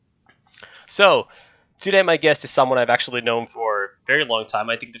So, today my guest is someone I've actually known for a very long time.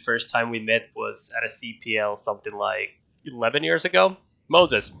 I think the first time we met was at a CPL something like 11 years ago.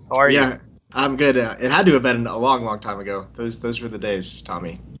 Moses, how are you? Yeah, I'm good. It had to have been a long, long time ago. Those were the days,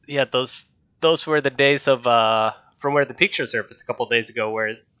 Tommy. Yeah, those were the days of from where the picture surfaced a couple days ago,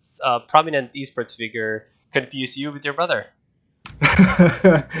 where prominent esports figure confused you with your brother.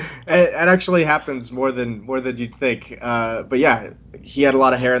 It actually happens more than you'd think. But yeah, he had a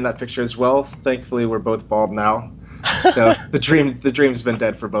lot of hair in that picture as well. Thankfully, we're both bald now, so the dream's been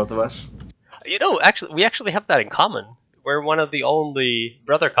dead for both of us. Actually, we actually have that in common. We're one of the only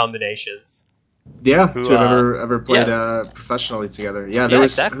brother combinations Yeah, who, to have ever played yeah, professionally together. Yeah, there yeah,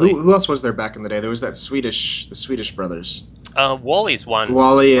 was exactly. who else was there back in the day? There was the Swedish brothers, Wally's one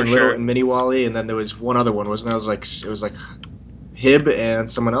Wally for and Little sure. and Mini Wally, and then there was one other one, wasn't there? It was like Hib and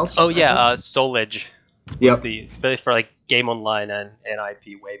someone Oh else, I yeah, think. Solage was Yep. the for like Game Online and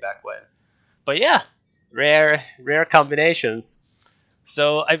IP way back when. But yeah, rare combinations.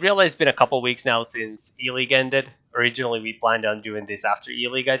 So I realized it's been a couple weeks now since E League ended. Originally we planned on doing this after E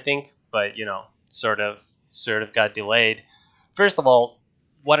League, I think, but sort of got delayed. First of all,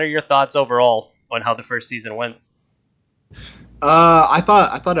 what are your thoughts overall on how the first season went? I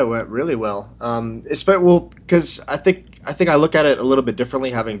thought it went really well. Because I think I look at it a little bit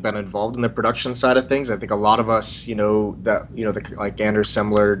differently, having been involved in the production side of things. I think a lot of us, like Anders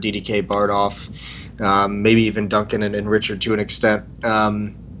Semler, DDK Bardoff, maybe even Duncan and Richard to an extent,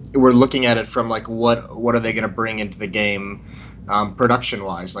 we're looking at it from like what are they going to bring into the game, production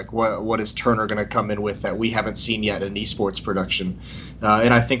wise? Like what is Turner going to come in with that we haven't seen yet in esports production?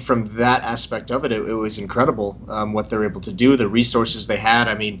 And I think from that aspect of it, it was incredible, what they're able to do, the resources they had.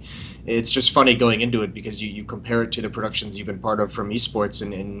 I mean, it's just funny going into it because you compare it to the productions you've been part of from esports,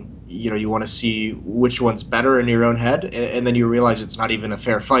 and you want to see which one's better in your own head, and then you realize it's not even a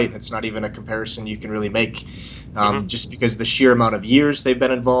fair fight. It's not even a comparison you can really make, Hmm. just because the sheer amount of years they've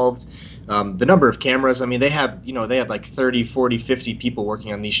been involved, the number of cameras. I mean, they had like 30, 40, 50 people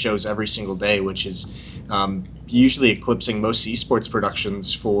working on these shows every single day, which is, usually eclipsing most esports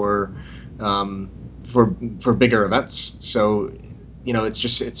productions um, for bigger events. So, it's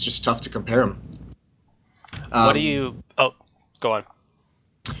just tough to compare them. What do Um, you? Oh, go on.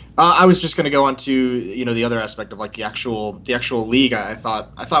 I was just going to go on to the other aspect of like the actual league. I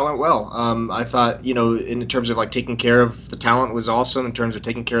thought went well. I thought, in terms of like taking care of the talent was awesome. In terms of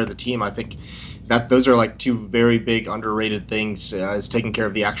taking care of the team, I think that those are like two very big underrated things, is taking care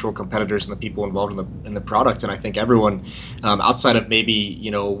of the actual competitors and the people involved in the product. And I think everyone, outside of maybe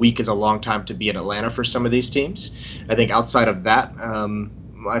a week is a long time to be in Atlanta for some of these teams. I think outside of that.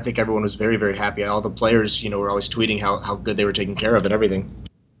 I think everyone was very, very happy. All the players, were always tweeting how good they were taken care of and everything.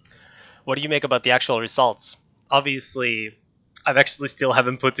 What do you make about the actual results? Obviously, I've actually still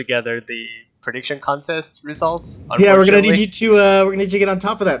haven't put together the prediction contest results, Yeah, we're gonna need unfortunately. you to get on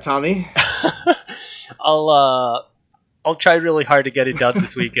top of that, Tommy. I'll I'll try really hard to get it done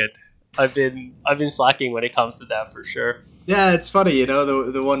this weekend. I've been slacking when it comes to that for sure. Yeah, it's funny,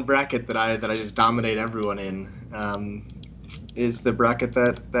 the one bracket that I just dominate everyone in, is the bracket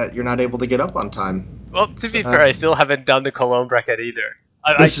that you're not able to get up on time. Well, to It's be fair, I still haven't done the Cologne bracket either.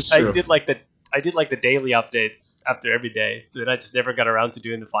 this is I true. did like the daily updates after every day, but I just never got around to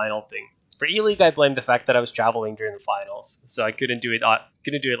doing the final thing. For E League, I blame the fact that I was traveling during the finals, so I couldn't do it.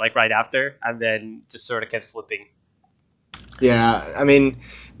 Couldn't do it like right after, and then just sort of kept slipping. Yeah, I mean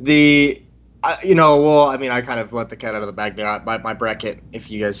well, I mean, I kind of let the cat out of the bag there. My bracket, if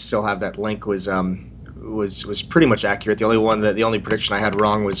you guys still have that link, was pretty much accurate. The only prediction I had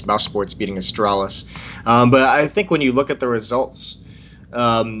wrong was Mouse Sports beating Astralis. But I think when you look at the results,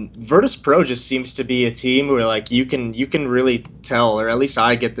 Virtus Pro just seems to be a team where like you can really tell, or at least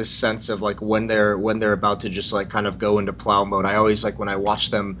I get this sense of like when they're about to just like kind of go into plow mode. I always like when I watch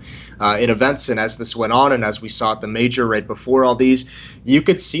them, in events, and as this went on, and as we saw at the major right before all these, you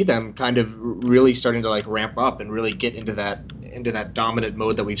could see them kind of really starting to like ramp up and really get into that dominant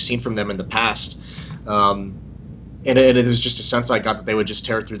mode that we've seen from them in the past. Um, and it was just a sense I got that they would just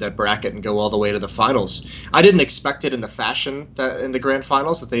tear through that bracket and go all the way to the finals. I didn't expect it in the fashion that in the grand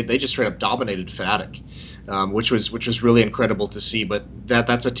finals that they just straight up dominated Fnatic, which was really incredible to see. But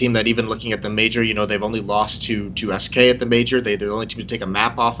that's a team that, even looking at the major, they've only lost to SK at the major. They're the only team to take a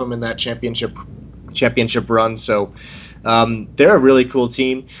map off them in that championship run. So, they're a really cool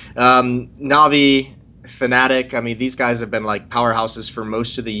team. Navi. Fnatic. I mean, these guys have been like powerhouses for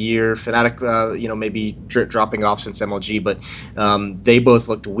most of the year. Fnatic, maybe dropping off since MLG, but they both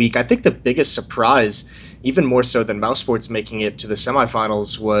looked weak. I think the biggest surprise, even more so than Mouse Sports making it to the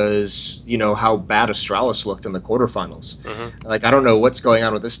semifinals, was how bad Astralis looked in the quarterfinals. Hmm. Like, I don't know what's going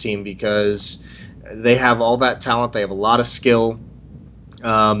on with this team because they have all that talent. They have a lot of skill.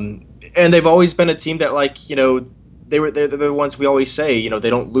 And they've always been a team that, like, they're the ones we always say, they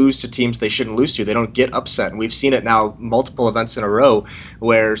don't lose to teams they shouldn't lose to. They don't get upset, and we've seen it now multiple events in a row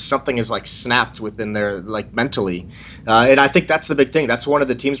where something is like snapped within their like mentally, and I think that's the big thing. That's one of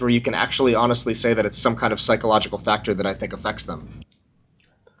the teams where you can actually honestly say that it's some kind of psychological factor that I think affects them.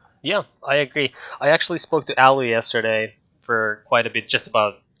 Yeah, I agree. I actually spoke to Ali yesterday for quite a bit, just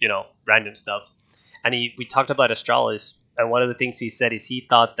about random stuff, and we talked about Astralis, and one of the things he said is he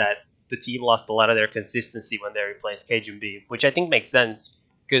thought that the team lost a lot of their consistency when they replaced Cajun B, which I think makes sense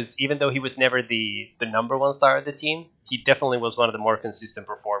because even though he was never the number one star of the team, he definitely was one of the more consistent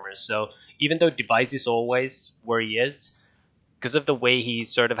performers. So even though Device is always where he is, because of the way he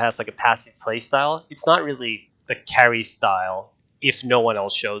sort of has like a passive play style, it's not really the carry style if no one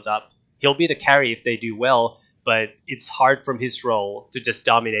else shows up. He'll be the carry if they do well, but it's hard from his role to just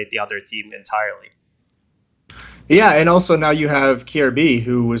dominate the other team entirely. Yeah, and also now you have KRB,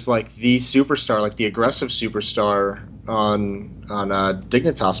 who was like the superstar, like the aggressive superstar on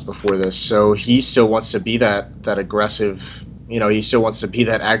Dignitas before this. So he still wants to be that aggressive. He still wants to be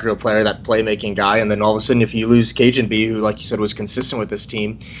that aggro player, that playmaking guy. And then all of a sudden, if you lose Cajun B, who, like you said, was consistent with this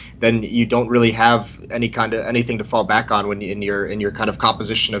team, then you don't really have anything to fall back on when in your kind of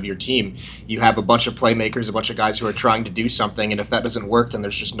composition of your team. You have a bunch of playmakers, a bunch of guys who are trying to do something, and if that doesn't work, then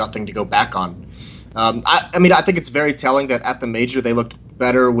there's just nothing to go back on. I mean, I think it's very telling that at the major they looked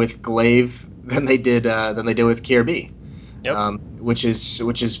better with Glaive than they did with KRB, Yep. which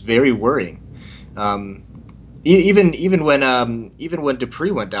is very worrying. Um, even when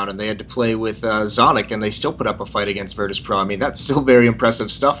Dupree went down and they had to play with Zonic and they still put up a fight against Virtus Pro. I mean, that's still very impressive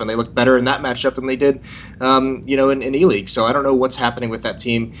stuff, and they look better in that matchup than they did, in E League. So I don't know what's happening with that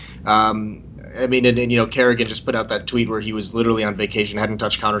team. I mean, and Kerrigan just put out that tweet where he was literally on vacation, hadn't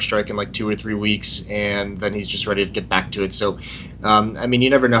touched Counter Strike in like 2 or 3 weeks, and then he's just ready to get back to it. So, I mean, you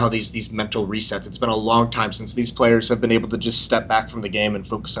never know how these mental resets. It's been a long time since these players have been able to just step back from the game and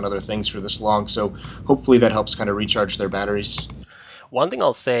focus on other things for this long. So, hopefully, that helps kind of recharge their batteries. One thing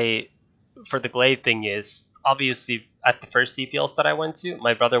I'll say for the Glade thing is obviously at the first CPLs that I went to,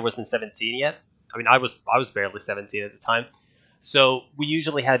 my brother wasn't 17 yet. I mean, I was barely 17 at the time. So we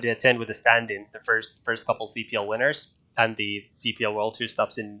usually had to attend with a stand-in the first couple CPL winners and the CPL World Tour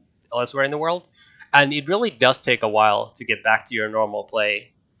stops in elsewhere in the world. And it really does take a while to get back to your normal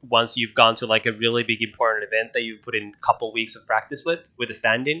play once you've gone to like a really big important event that you put in a couple weeks of practice with a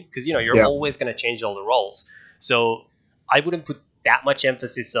stand-in, because you're Yeah. always going to change all the roles. So I wouldn't put that much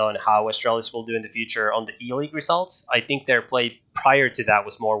emphasis on how Australis will do in the future on the E League results. I think their play prior to that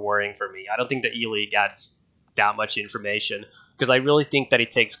was more worrying for me. I don't think the E League adds that much information because I really think that it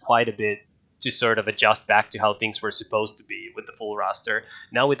takes quite a bit to sort of adjust back to how things were supposed to be with the full roster.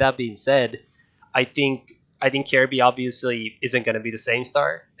 Now, with that being said, I think Kirby obviously isn't going to be the same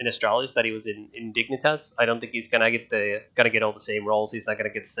star in Australis that he was in Dignitas. I don't think he's gonna get all the same roles. He's not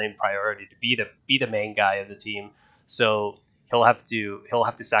gonna get the same priority to be the main guy of the team. So he'll have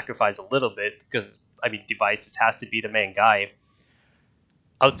to sacrifice a little bit because I mean Devices has to be the main guy.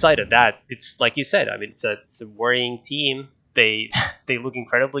 Outside of that, it's like you said. I mean, it's a worrying team. They they look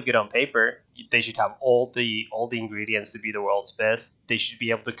incredibly good on paper. They should have all the ingredients to be the world's best. They should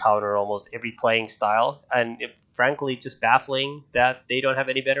be able to counter almost every playing style. And frankly, just baffling that they don't have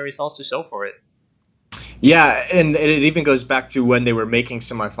any better results to show for it. Yeah, and it even goes back to when they were making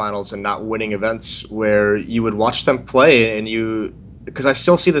semifinals and not winning events, where you would watch them play, and because I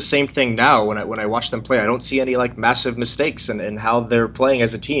still see the same thing now when I watch them play. I don't see any like massive mistakes in how they're playing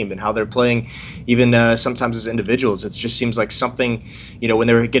as a team and how they're playing, even sometimes as individuals. It just seems like something, when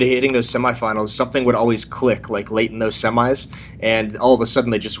they were hitting those semifinals, something would always click like late in those semis, and all of a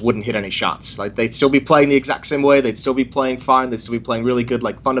sudden they just wouldn't hit any shots. Like they'd still be playing the exact same way. They'd still be playing fine. They'd still be playing really good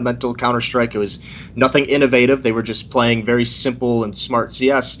like fundamental Counter Strike. It was nothing innovative. They were just playing very simple and smart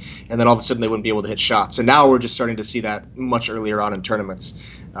CS, and then all of a sudden they wouldn't be able to hit shots. And now we're just starting to see that much earlier on in tournaments,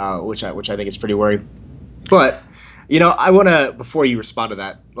 which I think is pretty worrying. But I want to, before you respond to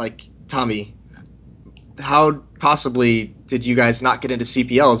that, like Tommy, how possibly did you guys not get into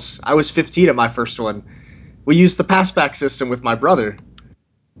CPLs? I was 15 at my first one. We used the passback system with my brother.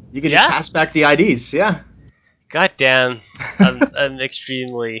 You could just Yeah, pass back the IDs. Yeah. god damn. I'm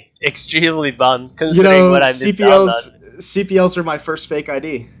extremely extremely bummed considering what I missed out on. CPLs are my first fake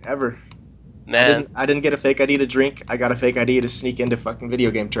ID ever. Man, I didn't get a fake ID to drink. I got a fake ID to sneak into fucking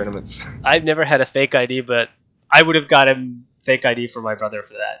video game tournaments. I've never had a fake ID, but I would have gotten fake ID for my brother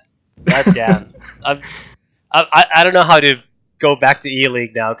for that. God damn. I'm, I don't know how to go back to E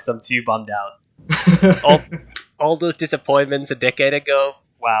League now because I'm too bummed out. All those disappointments a decade ago.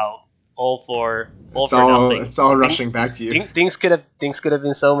 Wow, all for nothing. It's all rushing back to you. Things could have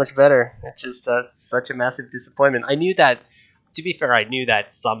been so much better. It's just such a massive disappointment. I knew that. To be fair, I knew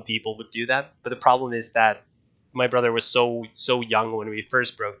that some people would do that, but the problem is that my brother was so young when we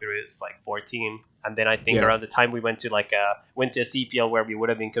first broke through. He was like 14, and then I think Yeah. around the time we went to a CPL where we would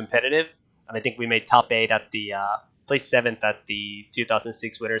have been competitive, and I think we made top eight at the placed seventh at the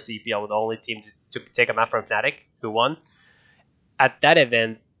 2006 Winter CPL with the only team to take a map from Fnatic who won. At that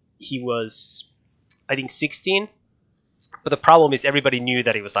event, he was I think 16, but the problem is everybody knew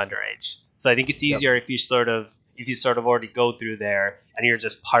that he was underage. So I think it's Yep. easier if you sort of already go through there and you're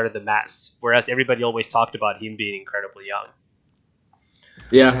just part of the mass. Whereas everybody always talked about him being incredibly young.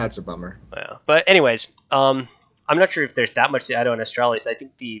 Yeah, that's a bummer. Yeah. But anyways, I'm not sure if there's that much to add on Astralis. I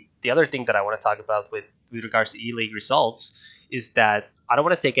think the other thing that I want to talk about with regards to E League results is that I don't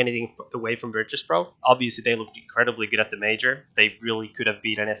want to take anything away from Virtus Pro. Obviously, they looked incredibly good at the major. They really could have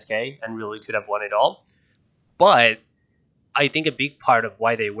beaten SK and really could have won it all. But I think a big part of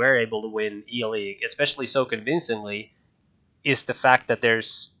why they were able to win E League, especially so convincingly, is the fact that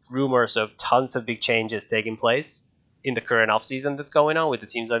there's rumors of tons of big changes taking place in the current offseason that's going on with the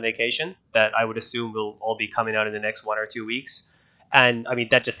teams on vacation that I would assume will all be coming out in the next 1 or 2 weeks. And I mean,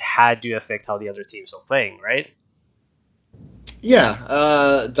 that just had to affect how the other teams are playing, right?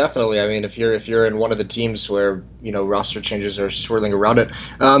 Yeah, definitely. I mean, if you're in one of the teams where roster changes are swirling around it,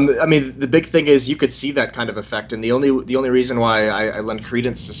 I mean, the big thing is you could see that kind of effect, and the only reason why I lend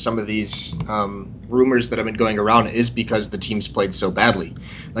credence to some of these rumors that have been going around is because the teams played so badly.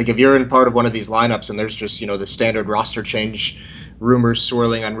 Like if you're in part of one of these lineups and there's just the standard roster change rumors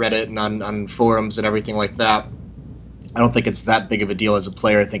swirling on Reddit and on forums and everything like that, I don't think it's that big of a deal as a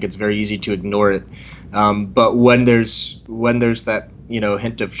player. I think it's very easy to ignore it. But when there's that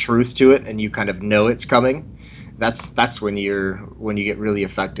hint of truth to it, and you kind of know it's coming, that's when you get really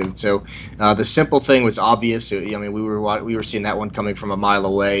effective. So the simple thing was obvious. I mean, we were seeing that one coming from a mile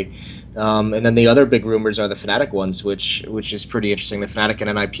away. And then the other big rumors are the Fnatic ones, which is pretty interesting. The Fnatic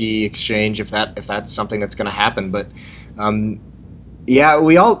and NIP exchange, if that's something that's going to happen. But um, yeah,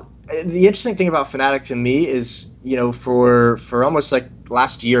 we all. The interesting thing about Fnatic to me is, for almost like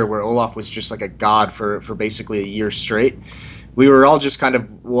last year, where Olaf was just like a god for basically a year straight, we were all just kind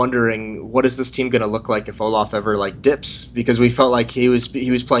of wondering what is this team going to look like if Olaf ever like dips, because we felt like he was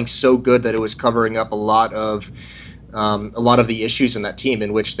playing so good that it was covering up a lot of the issues in that team,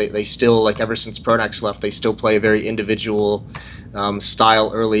 in which they still, like, ever since Pronax left, they still play a very individual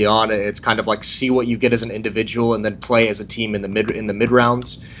style early on. It's kind of like see what you get as an individual and then play as a team in the mid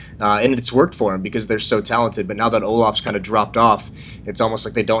rounds, and it's worked for them because they're so talented. But now that Olaf's kind of dropped off, it's almost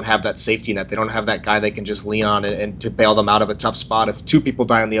like they don't have that safety net. They don't have that guy they can just lean on and to bail them out of a tough spot. If two people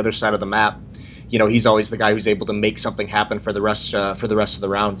die on the other side of the map, he's always the guy who's able to make something happen for the rest of the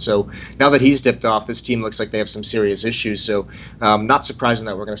round. So now that he's dipped off, this team looks like they have some serious issues. So not surprising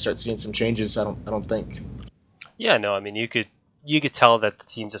that we're going to start seeing some changes. I don't think. Yeah, no, I mean you could tell that the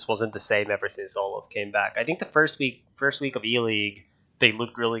team just wasn't the same ever since Olaf came back. I think the first week of E League they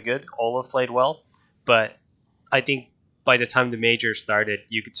looked really good. Olaf played well, but I think by the time the major started,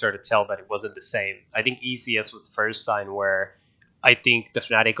 you could sort of tell that it wasn't the same. I think ECS was the first sign where I think the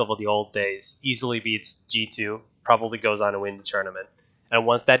Fnatic of the old days easily beats G2, probably goes on to win the tournament. And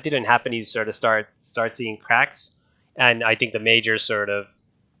once that didn't happen, you sort of start seeing cracks. And I think the major sort of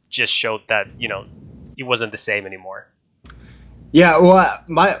just showed that it wasn't the same anymore. Yeah, well,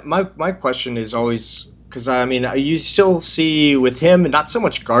 my question is always because I mean you still see with him not so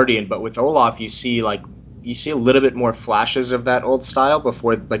much Guardian, but with Olaf you see a little bit more flashes of that old style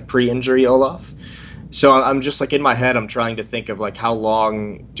before like pre-injury Olaf. So I'm just like in my head, I'm trying to think of like how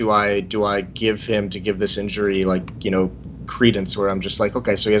long do I give him to give this injury like credence, where I'm just like,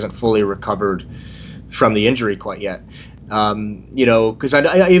 okay, so he hasn't fully recovered from the injury quite yet. Because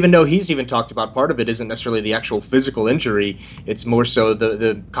I even know he's even talked about part of it isn't necessarily the actual physical injury. It's more so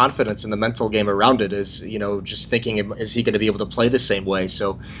the confidence and the mental game around it is, just thinking, is he going to be able to play the same way?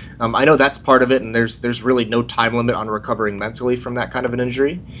 So I know that's part of it, and there's really no time limit on recovering mentally from that kind of an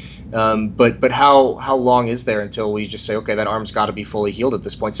injury. But how long is there until we just say, okay, that arm's got to be fully healed at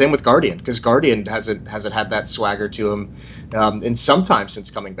this point? Same with Guardian, because Guardian hasn't had that swagger to him in some time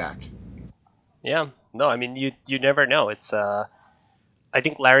since coming back. Yeah. No, I mean you never know. It's I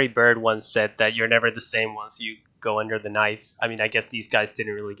think Larry Bird once said that you're never the same go under the knife. I mean, I guess these guys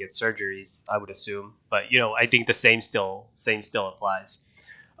didn't really get surgeries, I would assume, but I think the same still applies.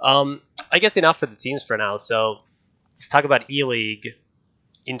 Um, I guess enough for the teams for now. So let's talk about E League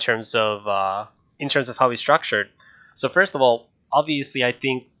in terms of how it's structured. So first of all, obviously, I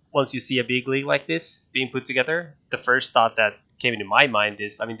think once you see a big league like this being put together, the first thought that came into my mind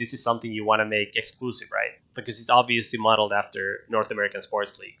is, I mean, this is something you want to make exclusive, right? Because it's obviously modeled after North American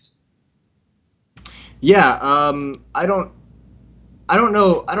sports leagues. Yeah, I don't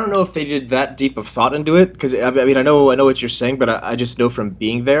know if they did that deep of thought into it because I mean I know what you're saying, but I just know from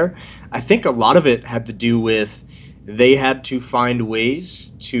being there, I think a lot of it had to do with they had to find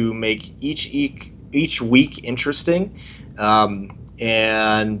ways to make each week interesting,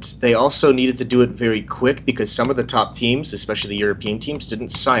 and they also needed to do it very quick because some of the top teams, especially the European teams, didn't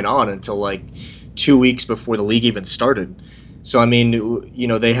sign on until like 2 weeks before the league even started. So I mean,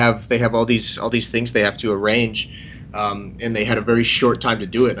 they have all these things they have to arrange, and they had a very short time to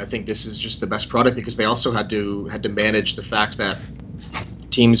do it. And I think this is just the best product because they also had to manage the fact that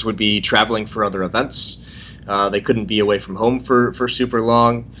teams would be traveling for other events. They couldn't be away from home for super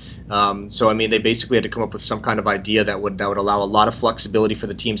long. So I mean, they basically had to come up with some kind of idea that would allow a lot of flexibility for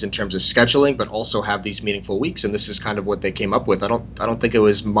the teams in terms of scheduling, but also have these meaningful weeks. And this is kind of what they came up with. I don't think it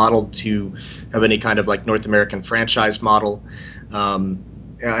was modeled to have any kind of like North American franchise model. And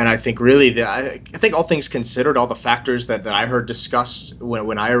I think really, I think all things considered, all the factors that I heard discussed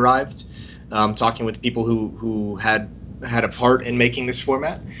when I arrived, talking with people who had a part in making this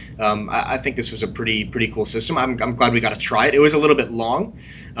format. I think this was a pretty cool system. I'm glad we got to try it. It was a little bit long.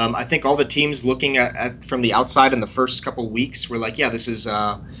 I think all the teams looking at from the outside in the first couple weeks were like, yeah, this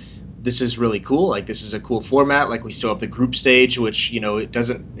is really cool. Like this is a cool format. Like we still have the group stage, which it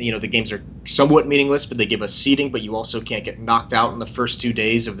doesn't. The games are somewhat meaningless, but they give us seeding. But you also can't get knocked out in the first 2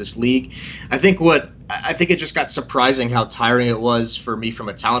 days of this league. I think it just got surprising how tiring it was for me from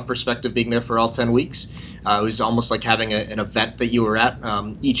a talent perspective being there for all 10 weeks. It was almost like having an event that you were at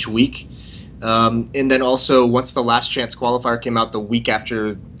each week. And then also, once the last chance qualifier came out the week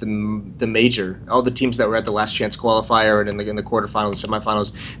after the major, all the teams that were at the last chance qualifier and in the quarterfinals,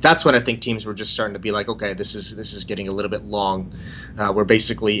 semifinals, that's when I think teams were just starting to be like, okay, this is getting a little bit long. We're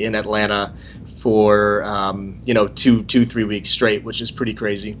basically in Atlanta for 3 weeks straight, which is pretty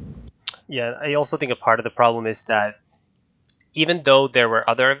crazy. Yeah, I also think a part of the problem is that even though there were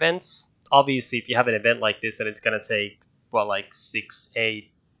other events, obviously if you have an event like this and it's gonna take like 6, 8,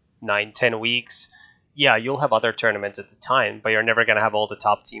 9, 10 weeks, yeah, you'll have other tournaments at the time, but you're never gonna have all the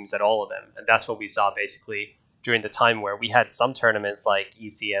top teams at all of them, and that's what we saw basically during the time where we had some tournaments like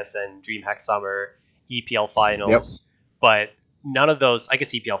ECS and DreamHack Summer, EPL Yep. Finals, but none of those. I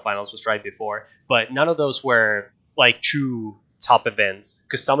guess EPL Finals was right before, but none of those were like true top events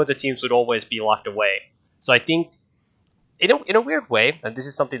because some of the teams would always be locked away. So I think in a weird way, and this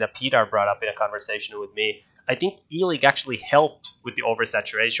is something that Peter brought up in a conversation with me, I think E-League actually helped with the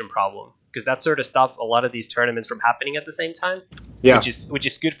oversaturation problem because that sort of stopped a lot of these tournaments from happening at the same time, Yeah. which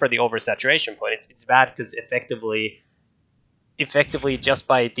is good for the oversaturation point. It's bad because effectively just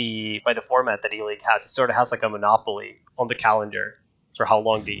by the format that E-League has, it sort of has like a monopoly on the calendar for how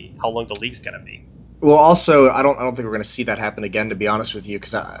long the league's gonna be. Well, also, I don't think we're going to see that happen again. To be honest with you,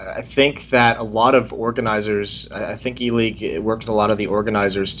 because I think that a lot of organizers, I think E League worked with a lot of the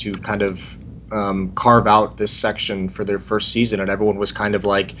organizers to kind of carve out this section for their first season, and everyone was kind of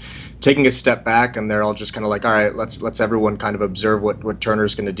like taking a step back, and they're all just kind of like, all right, let's everyone kind of observe what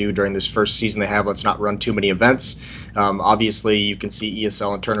Turner's going to do during this first season they have. Let's not run too many events. Obviously, you can see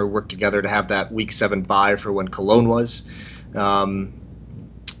ESL and Turner work together to have that week 7 bye for when Cologne was. Um,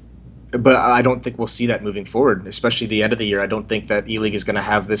 but I don't think we'll see that moving forward, especially the end of the year. I don't think that E League is going to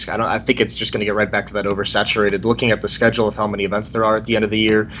have this. I don't. I think it's just going to get right back to that oversaturated. Looking at the schedule of how many events there are at the end of the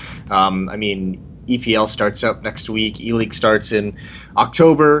year, I mean, EPL starts up next week. E League starts in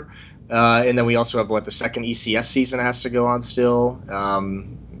October, and then we also have the second ECS season has to go on still.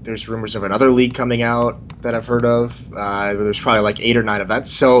 There's rumors of another league coming out that I've heard of. There's probably like 8 or 9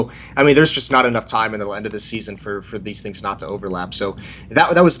 events. So I mean, there's just not enough time in the end of the season for these things not to overlap. So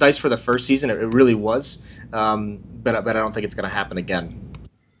that was nice for the first season. It really was. But I don't think it's going to happen again.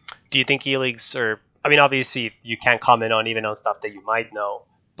 Do you think E-Leagues are? I mean, obviously you can't comment on even on stuff that you might know,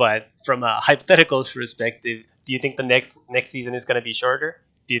 but from a hypothetical perspective, do you think the next season is going to be shorter?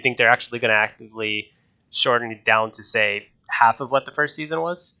 Do you think they're actually going to actively shorten it down to say half of what the first season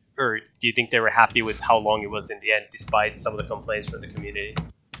was, or do you think they were happy with how long it was in the end, despite some of the complaints from the community?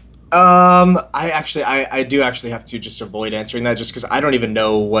 I do actually have to just avoid answering that just because I don't even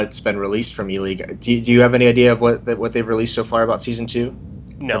know what's been released from E League. Do you have any idea of what they've released so far about season 2?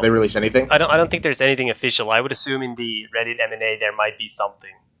 Have No, they released anything? I don't think there's anything official. I would assume in the Reddit M&A there might be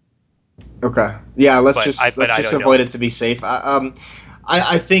something, Okay. Yeah, but I but let's I just don't know. avoid it to be safe.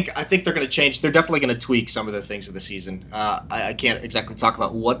 I think they're going to change. They're definitely going to tweak some of the things of the season. I can't exactly talk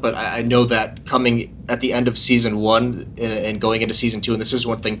about what, but I know that coming at the end of season one and going into season two, and this is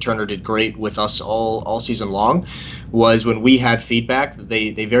one thing Turner did great with us all season long, was when we had feedback,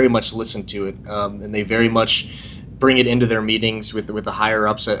 they very much listened to it, and they very much bring it into their meetings with the higher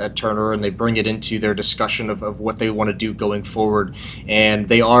ups at Turner, and they bring it into their discussion of what they want to do going forward. And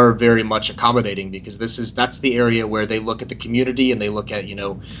they are very much accommodating because that's the area where they look at the community and they look at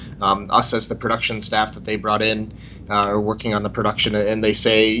us as the production staff that they brought in are working on the production, and they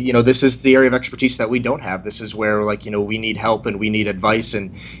say, this is the area of expertise that we don't have. This is where, like, we need help and we need advice,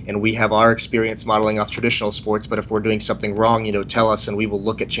 and we have our experience modeling off traditional sports, but if we're doing something wrong, tell us, and we will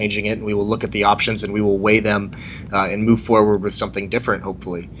look at changing it, and we will look at the options, and we will weigh them, and move forward with something different,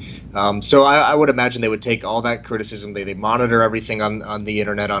 hopefully. So I would imagine they would take all that criticism. They monitor everything on the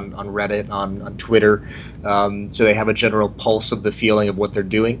internet, on Reddit, on Twitter, so they have a general pulse of the feeling of what they're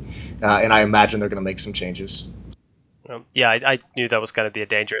doing, and I imagine they're going to make some changes. Yeah, I knew that was going to be a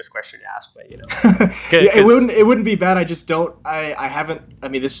dangerous question to ask, but Yeah, because it wouldn't be bad. I just don't. I haven't. I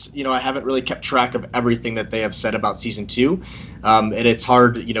mean, this. I haven't really kept track of everything that they have said about season two, and it's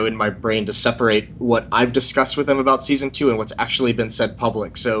hard, in my brain to separate what I've discussed with them about season two and what's actually been said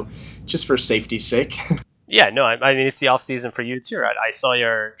public. So, just for safety's sake. yeah, no, I mean it's the off season for you too, right? I saw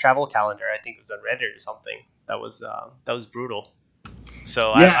your travel calendar. I think it was on Reddit or something. That was brutal.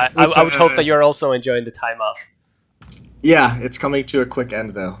 So Yeah, I would hope that you're also enjoying the time off. yeah, it's coming to a quick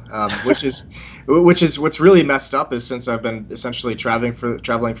end though, which is what's really messed up is since I've been essentially traveling for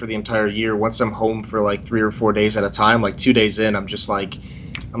the entire year. Once I'm home for like 3 or 4 days at a time, like 2 days in, I'm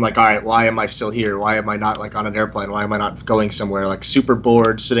like, all right, why am I still here? Why am I not like on an airplane? Why am I not going somewhere? Like super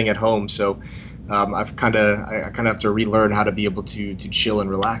bored sitting at home. So I kind of have to relearn how to be able to chill and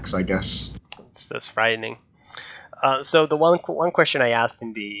relax, I guess. That's frightening. So the one question I asked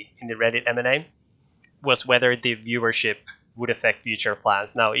in the Reddit M&A was whether the viewership would affect future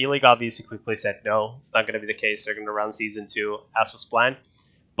plans. Now, E-League obviously quickly said no, it's not going to be the case. They're going to run season two as was planned.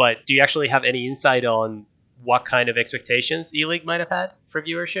 But do you actually have any insight on what kind of expectations E-League might have had for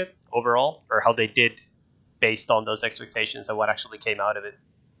viewership overall, or how they did based on those expectations and what actually came out of it?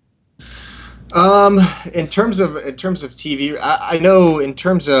 Um, in terms of TV, I know in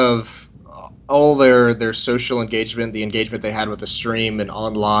terms of all their social engagement, the engagement they had with the stream and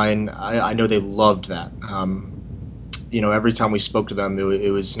online, I know they loved that. Every time we spoke to them, it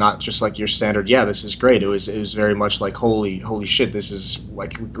was not just like your standard. Yeah, this is great. It was very much like holy shit. This is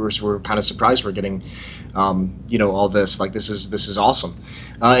like we're kind of surprised we're getting, all this. Like this is awesome.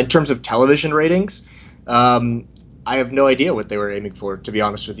 In terms of television ratings, I have no idea what they were aiming for. To be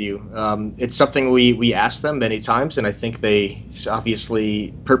honest with you, it's something we asked them many times, and I think they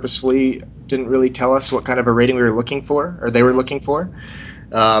obviously purposefully didn't really tell us what kind of a rating we were looking for or they were Mm-hmm. looking for.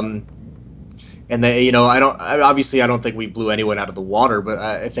 Um, and they, I don't think we blew anyone out of the water, but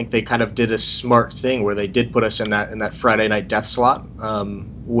I think they kind of did a smart thing where they did put us in that Friday night death slot,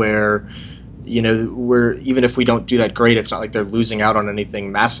 where we're, even if we don't do that great, it's not like they're losing out on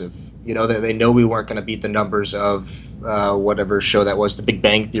anything massive. They know we weren't going to beat the numbers of whatever show that was, the Big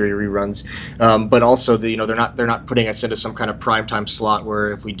Bang Theory reruns, but also they're not putting us into some kind of primetime slot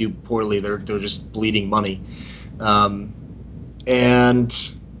where if we do poorly, they're just bleeding money, um,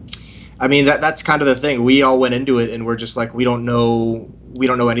 and I mean that's kind of the thing. We all went into it and we're just like we don't know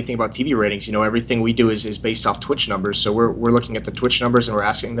anything about TV ratings. Everything we do is based off Twitch numbers. So we're looking at the Twitch numbers and we're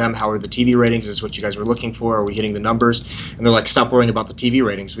asking them how are the TV ratings? Is this what you guys were looking for? Are we hitting the numbers? And they're like, stop worrying about the TV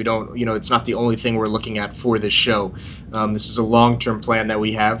ratings. We don't, it's not the only thing we're looking at for this show. This is a long term plan that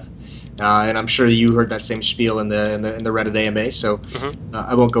we have. And I'm sure you heard that same spiel in the Reddit AMA, so Mm-hmm.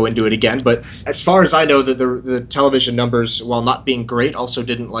 I won't go into it again. But as far as I know, the television numbers, while not being great, also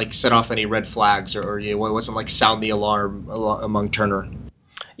didn't like set off any red flags or it wasn't like sound the alarm among Turner.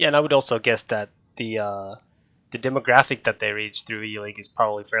 Yeah, and I would also guess that the demographic that they reach through E-League is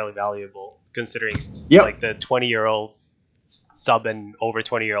probably fairly valuable, considering it's Yep. like the 20-year-olds sub and over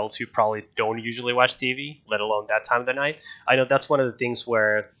 20-year-olds who probably don't usually watch TV, let alone that time of the night. I know that's one of the things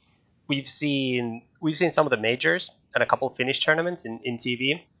where we've seen some of the majors and a couple of Finnish tournaments in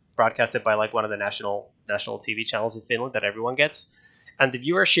TV broadcasted by like one of the national TV channels in Finland that everyone gets, and the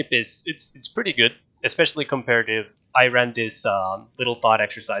viewership is it's pretty good, especially compared to. I ran this little thought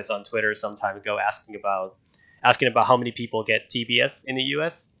exercise on Twitter some time ago asking about how many people get TBS in the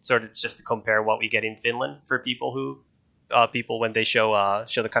US, sort of just to compare what we get in Finland for people when they show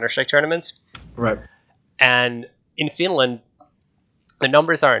the Counter Strike tournaments. Right. And in Finland, The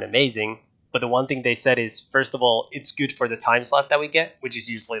numbers aren't amazing, but the one thing they said is, first of all, it's good for the time slot that we get, which is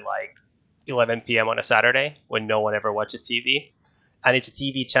usually like 11 p.m. on a Saturday when no one ever watches TV. And it's a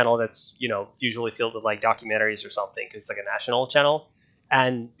TV channel that's, usually filled with like documentaries or something because it's like a national channel.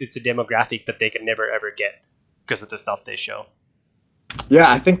 And it's a demographic that they can never ever get because of the stuff they show.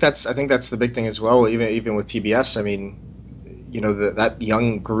 Yeah, I think that's the big thing as well. Even with TBS, I mean, that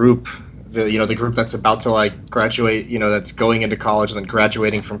young group, the group that's about to like graduate, that's going into college and then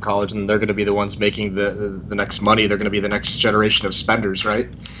graduating from college, and they're going to be the ones making the next money. They're going to be the next generation of spenders, right?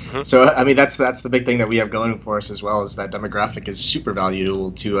 Mm-hmm. So I mean, that's the big thing that we have going for us as well, is that demographic is super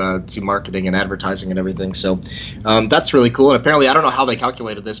valuable to marketing and advertising and everything. So that's really cool. And apparently, I don't know how they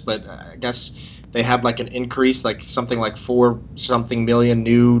calculated this, but I guess they had like an increase, like something like four something million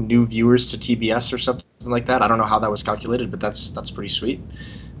new viewers to TBS or something like that. I don't know how that was calculated, but that's pretty sweet.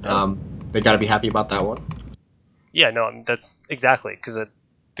 Yeah. Um, they got to be happy about that one. Yeah, no, I mean, that's exactly because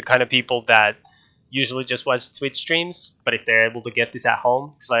the kind of people that usually just watch Twitch streams, but if they're able to get this at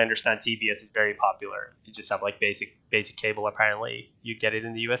home, because I understand TBS is very popular. If you just have like basic cable, apparently you get it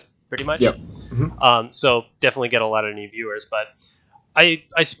in the US pretty much. Yep. Hmm. So definitely get a lot of new viewers. But I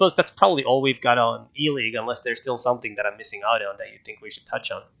suppose that's probably all we've got on E League, unless there's still something that I'm missing out on that you think we should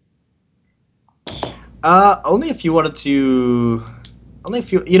touch on. Only if you wanted to. Only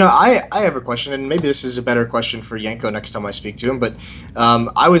if you. I have a question, and maybe this is a better question for Yanko next time I speak to him. But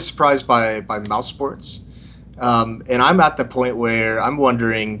I was surprised by Mouse Sports. And I'm at the point where I'm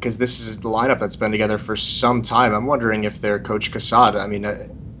wondering, because this is the lineup that's been together for some time. I'm wondering if their coach Casad, I mean,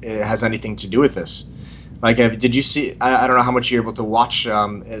 it has anything to do with this. Like, did you see? I don't know how much you're able to watch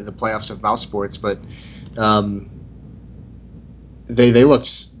the playoffs of Mouse Sports, but um, they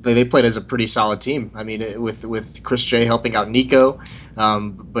played as a pretty solid team. I mean, with Chris J helping out Nico,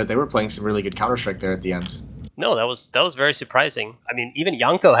 but they were playing some really good Counter Strike there at the end. No, that was very surprising. I mean, even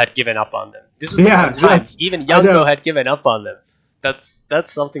Yanko had given up on them. This was the one Yeah, time even I Yanko know. had given up on them. That's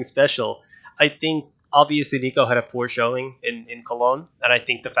something special. I think obviously Nico had a poor showing in Cologne, and I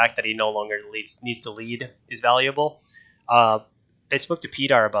think the fact that he no longer needs to lead is valuable. Uh, I spoke to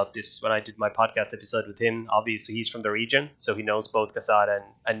Peter about this when I did my podcast episode with him. Obviously, he's from the region, so he knows both Kasad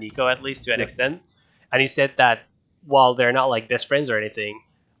and Nico at least to an Yeah. extent. And he said that while they're not like best friends or anything,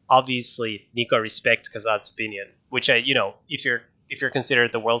 obviously Nico respects Kazad's opinion, which if you're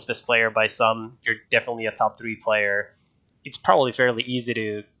considered the world's best player by some, you're definitely a top three player. It's probably fairly easy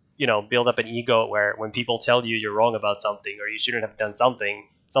to build up an ego where when people tell you you're wrong about something or you shouldn't have done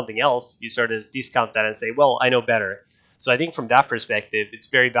something else, you sort of discount that and say, well, I know better. So I think from that perspective, it's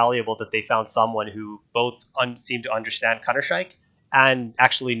very valuable that they found someone who both seemed to understand Counter Strike and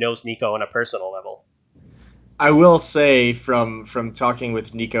actually knows Nico on a personal level. I will say from talking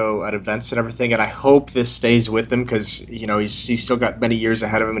with Nico at events and everything, and I hope this stays with him because he's still got many years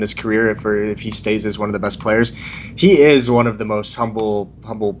ahead of him in his career if he stays as one of the best players. He is one of the most humble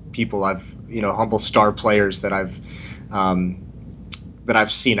people humble star players um, that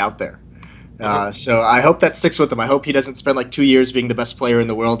I've seen out there. Hmm. So I hope that sticks with him. I hope he doesn't spend like 2 years being the best player in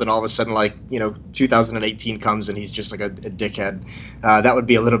the world, and all of a sudden, like 2018 comes and he's just like a dickhead. That would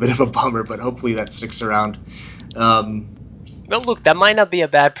be a little bit of a bummer, but hopefully that sticks around. Um, Well, look, that might not be a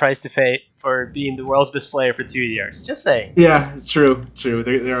bad price to pay for being the world's best player for 2 years. Just saying. yeah, true, true.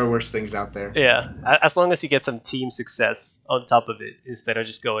 There are worse things out there. Yeah, as long as you get some team success on top of it instead of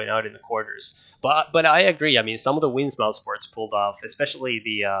just going out in the quarters. But I agree. I mean, some of the wins Mouse Sports pulled off, especially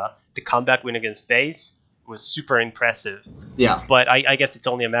the comeback win against FaZe, was super impressive. Yeah, But I guess it's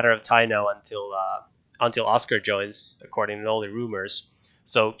only a matter of time now until Oscar joins, according to all the rumors.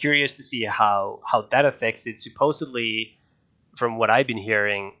 So curious to see how that affects it. Supposedly, from what I've been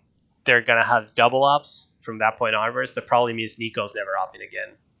hearing, they're gonna have double ops from that point onwards. That probably means Nico's never opping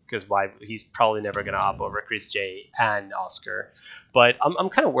again because why he's probably never gonna op over Chris J and Oscar. But I'm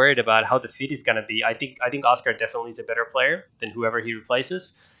kind of worried about how the fit is gonna be. I think Oscar definitely is a better player than whoever he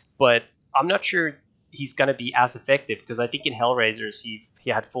replaces, but I'm not sure he's gonna be as effective because I think in Hellraisers he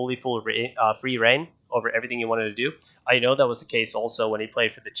had free reign over everything he wanted to do. I know that was the case also when he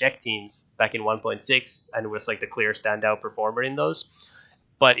played for the Czech teams back in 1.6 and was like the clear standout performer in those.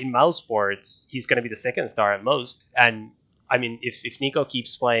 But in mouse sports, he's going to be the second star at most. And I mean, if Nico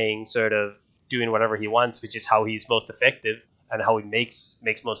keeps playing, sort of doing whatever he wants, which is how he's most effective and how it makes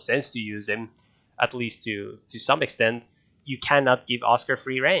most sense to use him, at least to some extent, you cannot give Oscar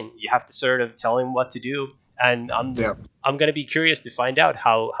free reign. You have to sort of tell him what to do. And yeah. I'm going to be curious to find out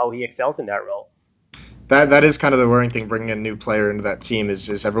how he excels in that role. That is kind of the worrying thing. Bringing a new player into that team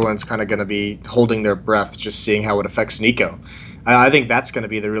is everyone's kind of going to be holding their breath, just seeing how it affects Nico. I think that's going to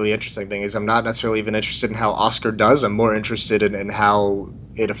be the really interesting thing. Is I'm not necessarily even interested in how Oscar does. I'm more interested in how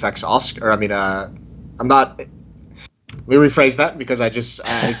it affects Oscar. Or, I mean, I'm not. Let me rephrase that because I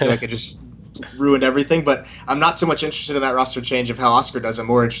feel like I just ruined everything. But I'm not so much interested in that roster change of how Oscar does. I'm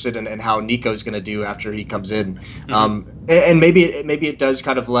more interested in how Nico's going to do after he comes in. Hmm. And maybe it does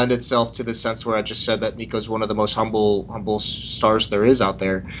kind of lend itself to the sense where I just said that Nico's one of the most humble stars there is out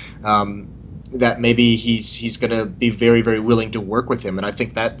there. Um, that maybe he's going to be very very willing to work with him, and I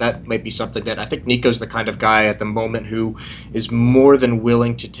think that might be something that I think Nico's the kind of guy at the moment who is more than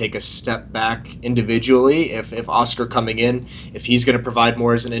willing to take a step back individually. If Oscar coming in, if he's going to provide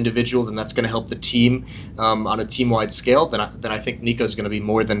more as an individual, then that's going to help the team on a team wide scale. Then I think Nico's going to be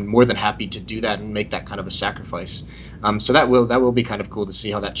more than happy to do that and make that kind of a sacrifice. So that will be kind of cool to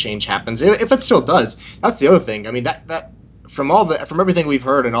see how that change happens if it still does. That's the other thing. I mean that from everything we've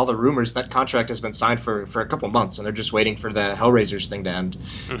heard and all the rumors, that contract has been signed for a couple months, and they're just waiting for the Hellraisers thing to end.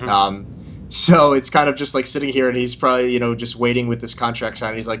 Hmm. Um, so it's kind of just like sitting here, and he's probably just waiting with this contract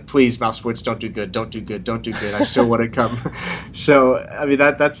signed. He's like, "Please, Mouse Sports, don't do good, don't do good, don't do good. I still want to come." So I mean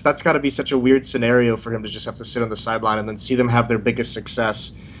that's got to be such a weird scenario for him to just have to sit on the sideline and then see them have their biggest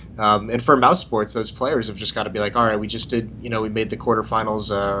success. And for Mouse Sports, those players have just got to be like, all right, we just did, we made the quarterfinals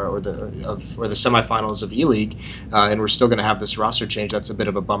or the semifinals of E League, and we're still going to have this roster change. That's a bit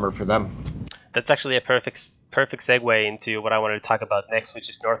of a bummer for them. That's actually a perfect segue into what I wanted to talk about next, which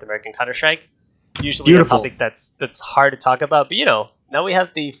is North American Counter Strike. Usually a Beautiful. topic that's hard to talk about, but now we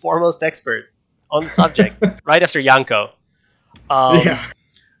have the foremost expert on the subject right after Yanko. Um, Yeah.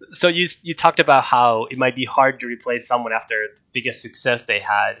 so you talked about how it might be hard to replace someone after the biggest success they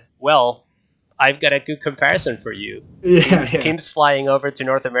had. Well, I've got a good comparison for you. Yeah. Yeah. Kim's flying over to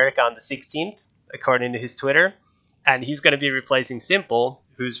North America on the 16th, according to his Twitter, and he's going to be replacing Simple,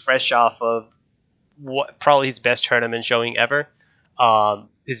 who's fresh off of probably his best tournament showing ever,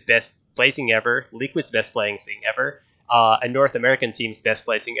 his best placing ever, Liquid's best placing ever, a North American team's best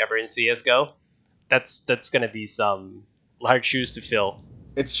placing ever in CS:GO. That's going to be some large shoes to fill.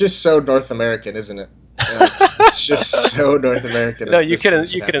 It's just so North American, isn't it? It's just so North American No, that you this couldn't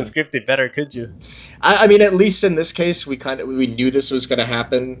this you should couldn't happen. script it better, could you? I mean, at least in this case, we knew this was going to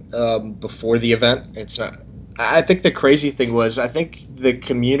happen before the event. It's not. I think the crazy thing was I think the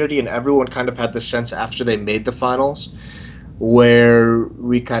community and everyone kind of had the sense after they made the finals where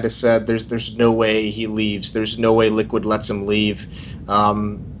we kind of said there's no way he leaves. There's no way Liquid lets him leave.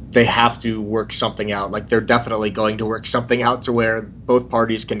 They have to work something out. Like they're definitely going to work something out to where both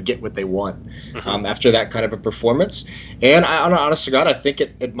parties can get what they want Hmm. after that kind of a performance. And honest to God, I think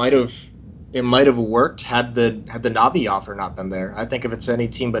it might have worked had the Navi offer not been there. I think if it's any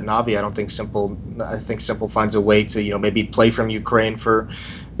team but Navi, I don't think Simple. I think Simple finds a way to maybe play from Ukraine for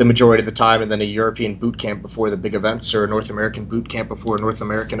the majority of the time, and then a European boot camp before the big events, or a North American boot camp before North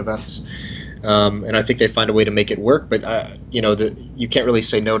American events. And I think they find a way to make it work. But you can't really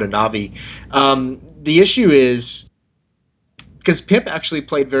say no to Navi. The issue is because Pip actually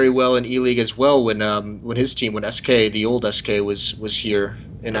played very well in E League as well when his team when SK the old SK was here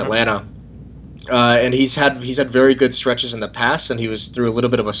in Hmm. Atlanta. And he's had very good stretches in the past, and he was through a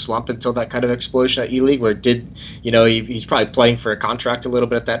little bit of a slump until that kind of explosion at E League, where it did, he's probably playing for a contract a little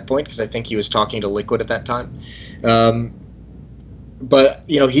bit at that point because I think he was talking to Liquid at that time. Um, but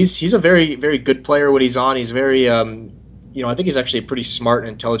he's a very very good player when he's on. He's very I think he's actually a pretty smart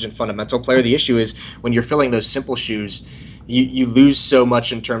and intelligent fundamental player. The issue is when you're filling those simple shoes, you lose so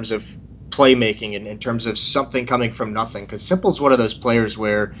much in terms of playmaking and in terms of something coming from nothing. Because Simple's one of those players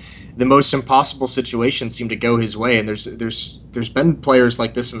where the most impossible situations seem to go his way, and there's been players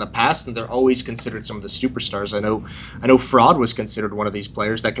like this in the past, and they're always considered some of the superstars. I know Fraud was considered one of these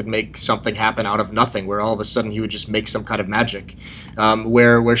players that could make something happen out of nothing, where all of a sudden he would just make some kind of magic,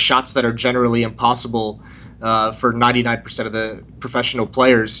 where shots that are generally impossible for 99% of the professional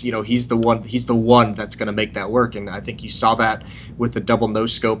players, he's the one that's going to make that work. And I think you saw that with the double no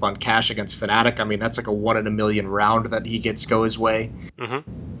scope on Cash against Fnatic. I mean, that's like a 1 in a million round that he gets go his way. Hmm.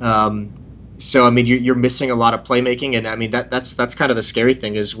 Um, so I mean, you're missing a lot of playmaking, and I mean that's kind of the scary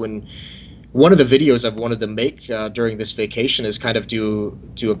thing is when one of the videos I've wanted to make during this vacation is kind of do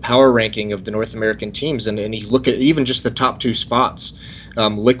a power ranking of the North American teams, and you look at even just the top two spots.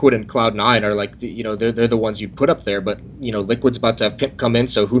 Liquid and Cloud9 are like they're the ones you'd put up there, but Liquid's about to have Pimp come in,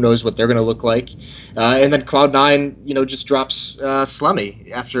 so who knows what they're going to look like, and then Cloud9 just drops Slemmy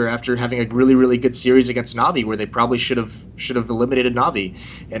after having a really really good series against Navi where they probably should have eliminated Navi,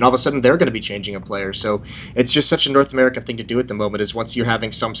 and all of a sudden they're going to be changing a player. So it's just such a North American thing to do at the moment. Is once you're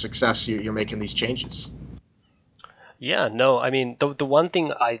having some success, you're making these changes. Yeah, no, I mean the one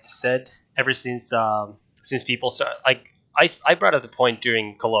thing I've said ever since people start like I brought up the point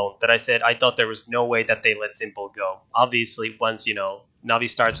during Cologne that I said I thought there was no way that they let Simple go. Obviously, once Navi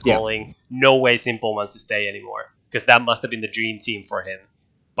starts Yeah. calling, no way Simple wants to stay anymore because that must have been the dream team for him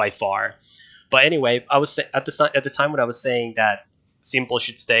by far. But anyway, I was at the time when I was saying that Simple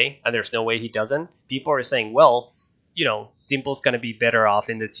should stay and there's no way he doesn't. People are saying, well, Simple's gonna be better off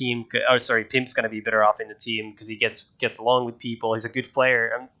in the team. Or sorry, Pimp's gonna be better off in the team because he gets along with people. He's a good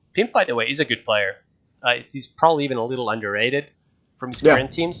player. And Pimp, by the way, is a good player. He's probably even a little underrated from his Yeah,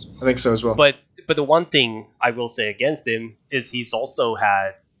 current teams. I think so as well. But the one thing I will say against him is he's also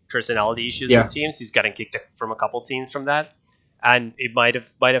had personality issues with Yeah. teams. He's gotten kicked from a couple teams from that, and it might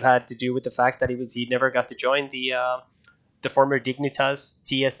have had to do with the fact that he never got to join the former Dignitas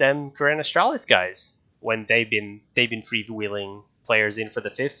TSM Korean Astralis guys when they've been freewheeling players in for the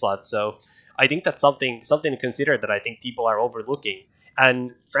fifth slot. So I think that's something to consider that I think people are overlooking.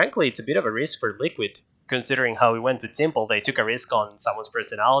 And frankly, it's a bit of a risk for Liquid considering how it went with Simple. They took a risk on someone's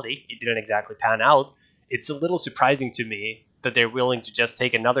personality. It didn't exactly pan out. It's a little surprising to me that they're willing to just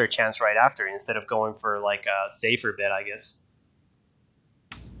take another chance right after instead of going for like a safer bet, I guess.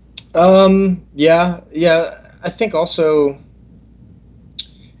 Yeah, yeah. I think also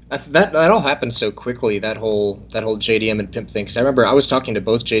that all happened so quickly. That whole JDM and Pimp thing. Because I remember I was talking to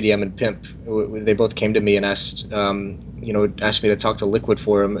both JDM and Pimp. They both came to me and asked me to talk to Liquid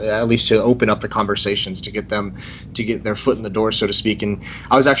for them, at least to open up the conversations to get them to get their foot in the door, so to speak. And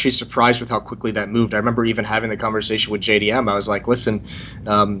I was actually surprised with how quickly that moved. I remember even having the conversation with JDM. I was like, listen.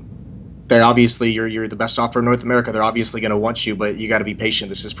 They're obviously you're the best offer in North America. They're obviously going to want you, but you got to be patient.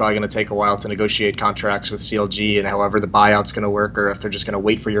 This is probably going to take a while to negotiate contracts with CLG and however the buyout's going to work, or if they're just going to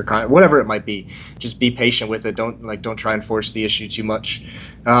wait for your whatever it might be. Just be patient with it. Don't try and force the issue too much.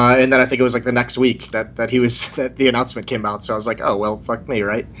 And then I think it was like the next week that he was that the announcement came out. So I was like, oh well, fuck me,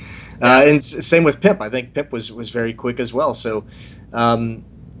 right? Yeah. And same with Pimp. I think Pimp was very quick as well. So um,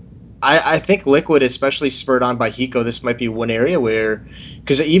 I think Liquid, especially spurred on by Hiko, this might be one area where,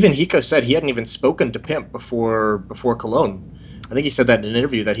 because even Hiko said he hadn't even spoken to Pimp before Cologne. I think he said that in an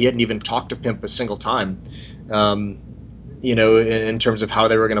interview that he hadn't even talked to Pimp a single time. Um, in terms of how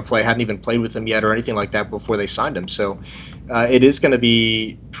they were going to play, hadn't even played with him yet or anything like that before they signed him. So it is going to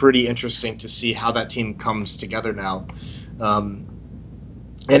be pretty interesting to see how that team comes together now. Um,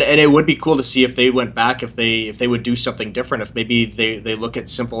 and it would be cool to see if they went back, if they would do something different, if maybe they look at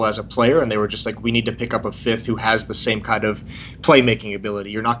Simple as a player and they were just like, we need to pick up a fifth who has the same kind of playmaking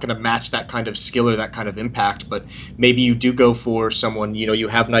ability. You're not going to match that kind of skill or that kind of impact, but maybe you do go for someone. You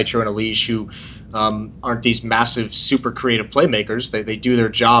have Nitro and Elige who aren't these massive super creative playmakers. They do their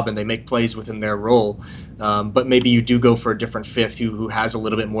job and they make plays within their role, but maybe you do go for a different fifth who has a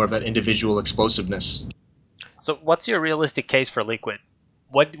little bit more of that individual explosiveness. So, what's your realistic case for Liquid?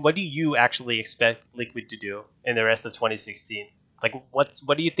 What do you actually expect Liquid to do in the rest of 2016? Like, what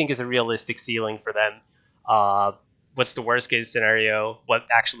do you think is a realistic ceiling for them? Uh, what's the worst case scenario? What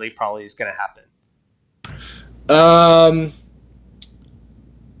actually probably is going to happen? Um,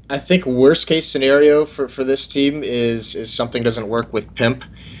 I think worst case scenario for this team is something doesn't work with Pimp,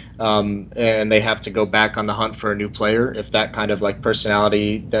 and they have to go back on the hunt for a new player. If that kind of like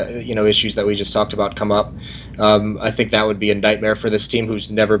personality that issues that we just talked about come up, I think that would be a nightmare for this team who's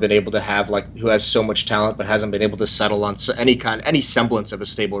never been able to have like who has so much talent but hasn't been able to settle on any semblance of a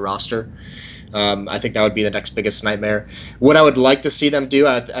stable roster. I think that would be the next biggest nightmare. What I would like to see them do,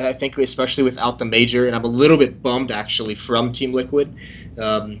 I think, especially without the major, and I'm a little bit bummed actually from Team Liquid,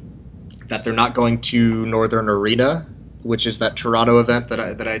 um, that they're not going to Northern Arena, which is that Toronto event that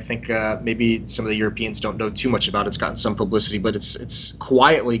I think maybe some of the Europeans don't know too much about. It's gotten some publicity, but it's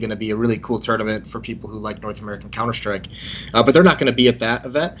quietly going to be a really cool tournament for people who like North American Counter Strike. But they're not going to be at that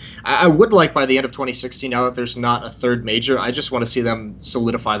event. I would like by the end of 2016, now that there's not a third major, I just want to see them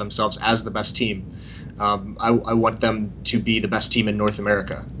solidify themselves as the best team. I want them to be the best team in North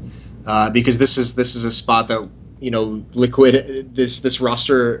America, because this is a spot that Liquid, this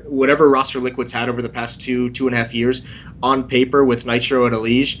roster, whatever roster Liquid's had over the past 2.5 years, on paper with Nitro and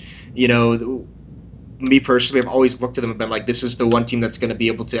Elige, me personally, I've always looked at them and been like, this is the one team that's going to be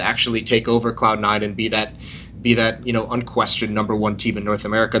able to actually take over Cloud9 and be that unquestioned number one team in North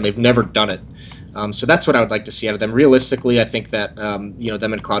America, and they've never done it. So that's what I would like to see out of them. Realistically, I think that them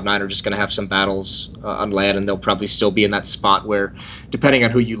and Cloud9 are just going to have some battles on land, and they'll probably still be in that spot where, depending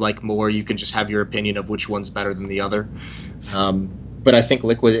on who you like more, you can just have your opinion of which one's better than the other. But I think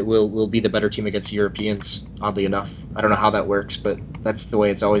Liquid will be the better team against Europeans. Oddly enough, I don't know how that works, but that's the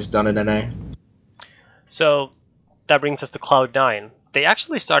way it's always done in NA. So that brings us to Cloud9. They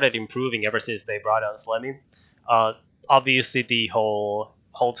actually started improving ever since they brought on Slemmy. Uh, Obviously, the whole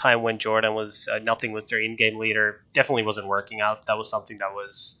whole time when Jordan was nothing was their in-game leader definitely wasn't working out. That was something that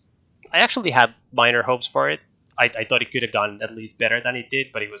was I actually had minor hopes for it. I thought it could have gone at least better than it did,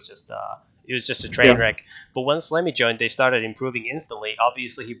 but it was just a train Yeah. wreck. But once Lemmy joined, they started improving instantly.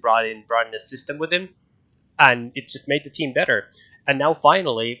 Obviously, he brought in a system with him, and it just made the team better. And now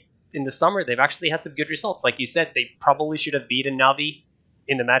finally, in the summer, they've actually had some good results. Like you said, they probably should have beaten Navi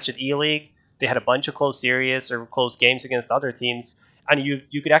in the match at E League. They had a bunch of close series or close games against other teams, and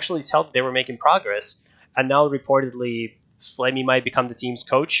you could actually tell that they were making progress. And now reportedly, Slemmy might become the team's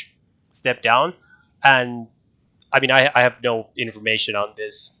coach, step down. And I mean, I have no information on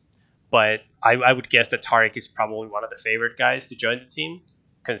this, but I would guess that Tarek is probably one of the favorite guys to join the team,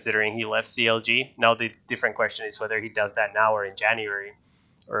 considering he left CLG. Now the different question is whether he does that now or in January,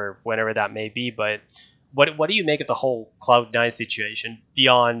 or whenever that may be. But what do you make of the whole Cloud9 situation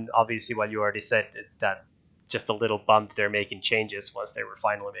beyond obviously what you already said that just a little bump they're making changes once they were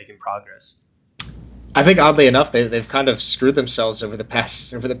finally making progress? I think oddly enough, they've kind of screwed themselves over the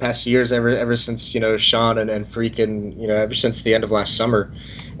past years, ever since Sean and freaking ever since the end of last summer.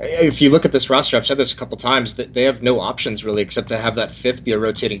 If you look at this roster, I've said this a couple times that they have no options really except to have that fifth be a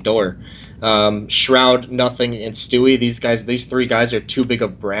rotating door. Shroud, Nothing, and Stewie. These three guys are too big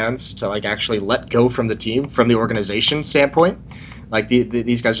of brands to like actually let go from the team from the organization standpoint. Like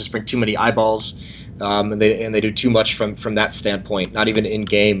these guys just bring too many eyeballs. And they do too much from that standpoint, not even in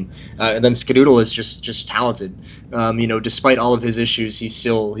game. And then Skadoodle is just talented. Despite all of his issues, he's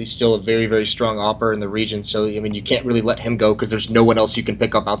still a very very strong opper in the region. So I mean, you can't really let him go because there's no one else you can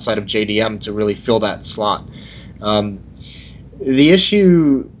pick up outside of JDM to really fill that slot. Um, the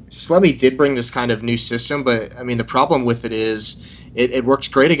issue Slemmy did bring this kind of new system, but I mean the problem with it is it worked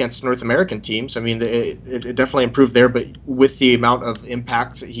great against North American teams. I mean it definitely improved there, but with the amount of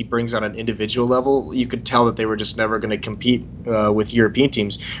impact he brings on an individual level, you could tell that they were just never going to compete with European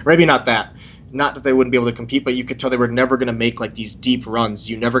teams. Or maybe not that. Not that they wouldn't be able to compete, but you could tell they were never going to make like these deep runs.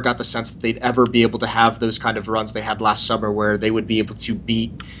 You never got the sense that they'd ever be able to have those kind of runs they had last summer, where they would be able to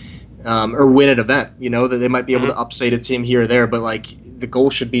beat or win an event. That they might be able to Mm-hmm. upside a team here or there, but like the goal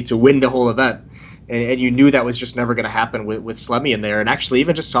should be to win the whole event. And you knew that was just never going to happen with Slemmy in there. And actually,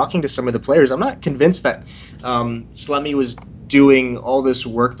 even just talking to some of the players, I'm not convinced that Slemmy was doing all this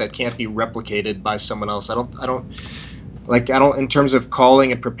work that can't be replicated by someone else. I don't in terms of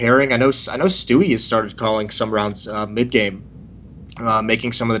calling and preparing. I know Stewie has started calling some rounds mid game,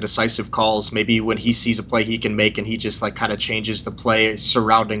 making some of the decisive calls. Maybe when he sees a play he can make, and he just like kind of changes the play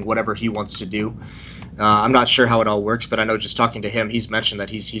surrounding whatever he wants to do. I'm not sure how it all works, but I know just talking to him, he's mentioned that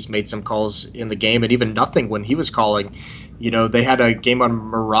he's made some calls in the game, and even Nothing when he was calling. They had a game on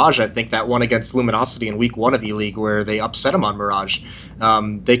Mirage, I think that one against Luminosity in week one of E League where they upset him on Mirage.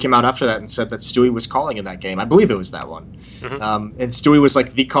 They came out after that and said that Stewie was calling in that game. I believe it was that one. Mm-hmm. And Stewie was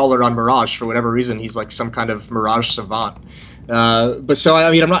like the caller on Mirage for whatever reason. He's like some kind of Mirage savant. But so I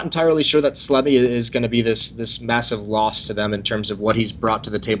mean, I'm not entirely sure that Slemmy is going to be this massive loss to them in terms of what he's brought to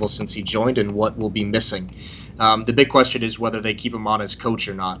the table since he joined and what will be missing. The big question is whether they keep him on as coach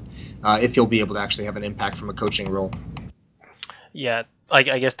or not, if he'll be able to actually have an impact from a coaching role. Yeah, I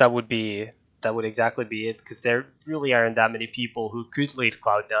guess that would exactly be it because there really aren't that many people who could lead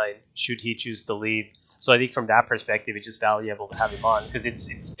Cloud9 should he choose to lead. So I think from that perspective, it's just valuable to have him on because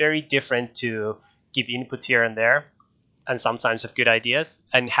it's very different to give input here and there and sometimes have good ideas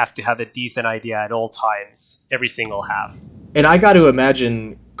and have to have a decent idea at all times every single half. And I got to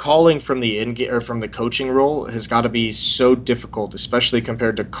imagine calling from the or from the coaching role has got to be so difficult, especially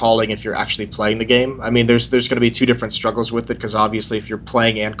compared to calling if you're actually playing the game. I mean, there's going to be two different struggles with it because obviously, if you're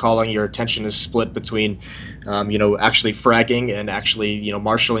playing and calling, your attention is split between, actually fragging and actually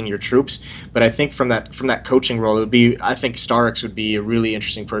marshaling your troops. But I think from that coaching role, it would be I think Starix would be a really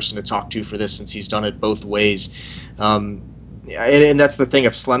interesting person to talk to for this since he's done it both ways. Um, and that's the thing.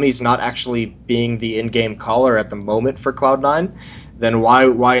 If Slemmy's not actually being the in-game caller at the moment for Cloud9, then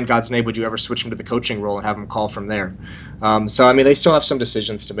why in God's name would you ever switch him to the coaching role and have him call from there? So I mean, they still have some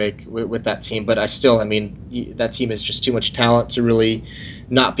decisions to make with that team, but I mean, that team is just too much talent to really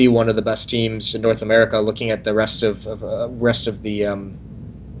not be one of the best teams in North America. Looking at the rest of the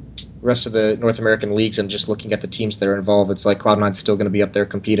North American leagues and just looking at the teams that are involved, it's like Cloud9's still going to be up there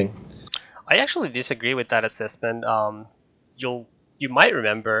competing. I actually disagree with that assessment. You'll you might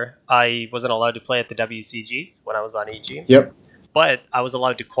remember I wasn't allowed to play at the WCGs when I was on EG, Yep. but I was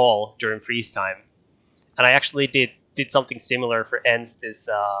allowed to call during freeze time, and I actually did something similar for ends this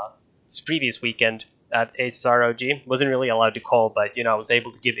previous weekend at Aces ROG. Wasn't really allowed to call, but I was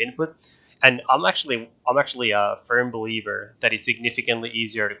able to give input. And I'm actually a firm believer that it's significantly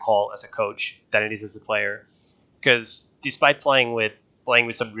easier to call as a coach than it is as a player. Because despite playing with playing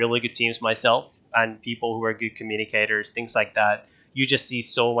with some really good teams myself and people who are good communicators, things like that. You just see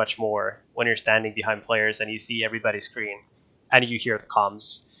so much more when you're standing behind players and you see everybody's screen and you hear the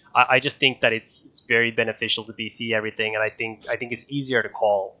comms. I just think that it's very beneficial to be see everything, and I think it's easier to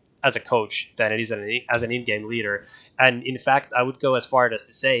call as a coach than it is as an in-game leader. And in fact, I would go as far as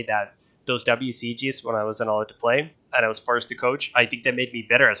to say that those WCGs when I wasn't allowed to play and I was forced to coach, I think they made me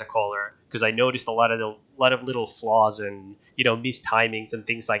better as a caller because I noticed a lot of little flaws and missed timings and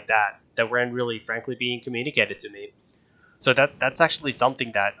things like that weren't really frankly being communicated to me. So that's actually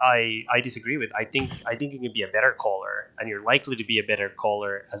something that I disagree with. I think you can be a better caller, and you're likely to be a better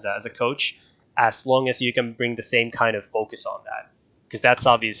caller as a coach, as long as you can bring the same kind of focus on that. Because that's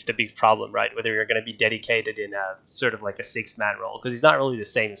obviously the big problem, right? Whether you're going to be dedicated in a sort of like a six-man role, because it's not really the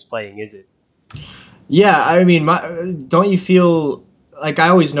same as playing, is it? Yeah, I mean, don't you feel like I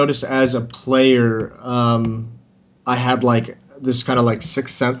always noticed as a player, I had like this kind of like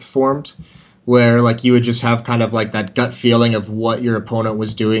sixth sense formed, where like you would just have kind of like that gut feeling of what your opponent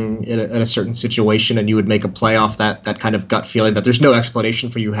was doing in a certain situation, and you would make a play off that kind of gut feeling that there's no explanation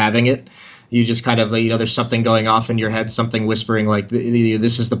for you having it. You just kind of there's something going off in your head, something whispering like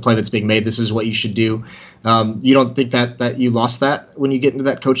this is the play that's being made, this is what you should do. You don't think that you lost that when you get into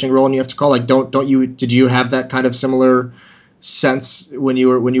that coaching role and you have to call? Like, don't you? Did you have that kind of similar sense when you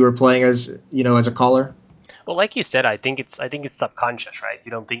were playing as a caller? Well, like you said, I think it's subconscious, right?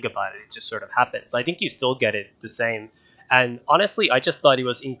 You don't think about it; it just sort of happens. I think you still get it the same. And honestly, I just thought it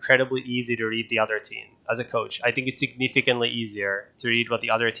was incredibly easy to read the other team as a coach. I think it's significantly easier to read what the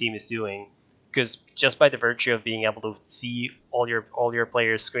other team is doing because just by the virtue of being able to see all your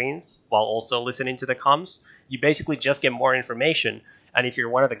players' screens while also listening to the comms, you basically just get more information. And if you're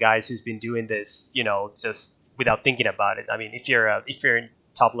one of the guys who's been doing this, just without thinking about it, I mean, if you're a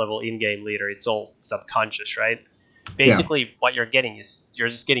top level in-game leader, it's all subconscious, right? Yeah. Basically, what you're getting is you're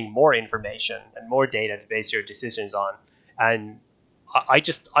just getting more information and more data to base your decisions on. And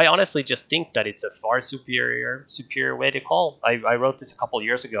I honestly just think that it's a far superior way to call. I wrote this a couple of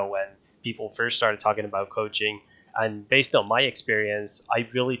years ago when people first started talking about coaching, and based on my experience, I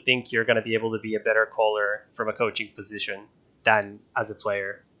really think you're going to be able to be a better caller from a coaching position than as a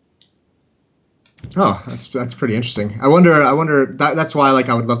player. Oh, that's pretty interesting. I wonder that's why like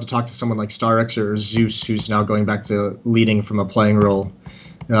I would love to talk to someone like Starix or Zeus, who's now going back to leading from a playing role.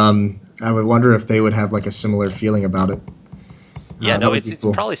 I would wonder if they would have like a similar feeling about it. Yeah, That no, would it's be it's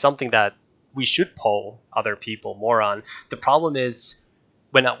cool. probably something that we should poll other people more on. The problem is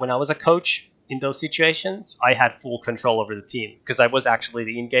when I was a coach in those situations, I had full control over the team because I was actually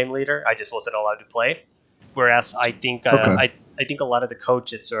the in-game leader. I just wasn't allowed to play. Whereas Okay. I think a lot of the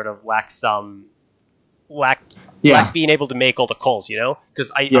coaches sort of lack Yeah. being able to make all the calls.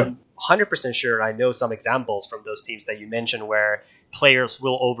 Because I'm Yep. 100% sure I know some examples from those teams that you mentioned where players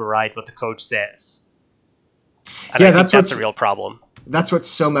will override what the coach says, and I Yeah. think That's that's a what's real problem. that's what's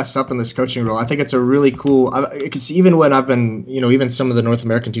so messed up in this coaching role. I think it's a really cool because even when I've been, even some of the North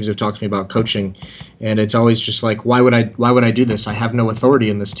American teams have talked to me about coaching, and it's always just like, why would I do this? I have no authority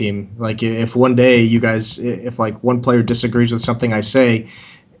in this team. Like if one day you guys, if like one player disagrees with something I say,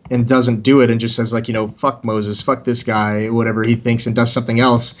 and doesn't do it and just says like fuck Moses, fuck this guy, whatever he thinks, and does something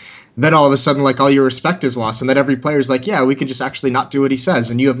else, then all of a sudden like all your respect is lost, and then every player's like, yeah, we can just actually not do what he says,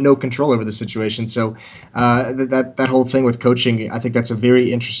 and you have no control over the situation. So that whole thing with coaching, I think that's a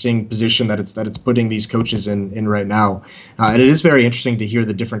very interesting position that it's putting these coaches in right now, and it is very interesting to hear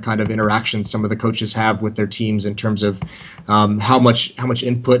the different kind of interactions some of the coaches have with their teams in terms of how much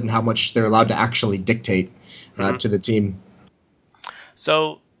input and how much they're allowed to actually dictate Hmm. to the team.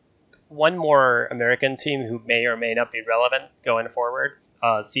 So one more American team who may or may not be relevant going forward.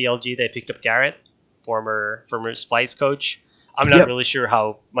 CLG, they picked up Garrett, former Splice coach. I'm not Yep. really sure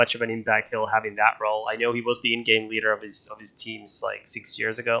how much of an impact he'll have in that role. I know he was the in-game leader of his teams like 6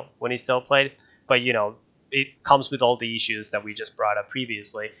 years ago when he still played, but it comes with all the issues that we just brought up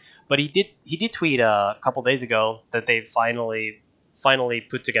previously. But he did tweet a couple days ago that they finally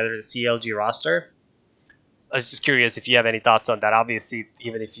put together the CLG roster. I was just curious if you have any thoughts on that. Obviously,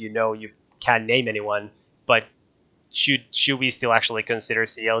 even if you can't name anyone, but should we still actually consider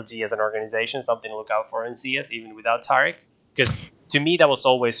CLG as an organization something to look out for in CS even without Tarek? Because to me, that was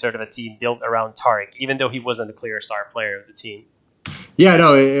always sort of a team built around Tarek, even though he wasn't the clear star player of the team. Yeah,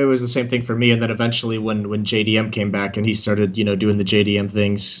 no, it was the same thing for me. And then eventually, when JDM came back and he started, doing the JDM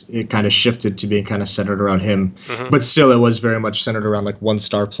things, it kind of shifted to being kind of centered around him. Hmm. But still, it was very much centered around like one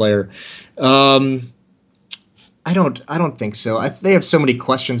star player. Um, I don't think so. They have so many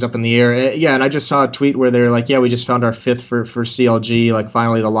questions up in the air. Yeah, and I just saw a tweet where they're like, "Yeah, we just found our fifth for CLG. Like,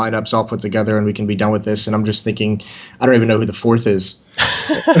 finally, the lineup's all put together, and we can be done with this." And I'm just thinking, I don't even know who the fourth is.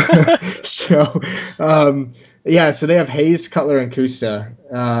 So, um, yeah, so they have Hayes, Cutler, and Kusta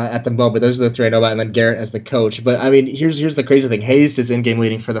at the moment. Those are the three I know about, and then Garrett as the coach. But I mean, here's the crazy thing: Hayes is in game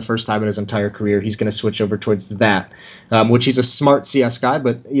leading for the first time in his entire career. He's going to switch over towards that, which he's a smart CS guy.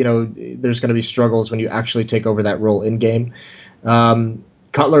 But there's going to be struggles when you actually take over that role in game.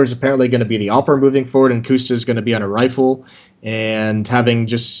 Cutler is apparently going to be the opera moving forward, and Kusta is going to be on a rifle. And having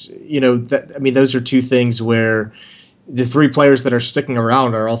just I mean, those are two things where the three players that are sticking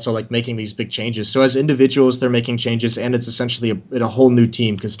around are also like making these big changes. So as individuals, they're making changes, and it's essentially a whole new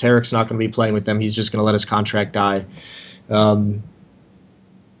team because Tarek's not going to be playing with them. He's just going to let his contract die. Um,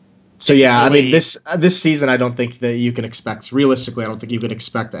 so It's yeah, I mean really this season, I don't think that you can expect realistically. I don't think you can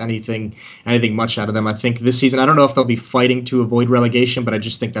expect anything much out of them. I think this season, I don't know if they'll be fighting to avoid relegation, but I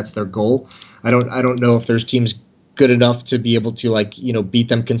just think that's their goal. I don't know if there's teams good enough to be able to like beat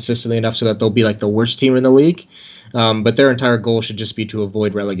them consistently enough so that they'll be like the worst team in the league. But their entire goal should just be to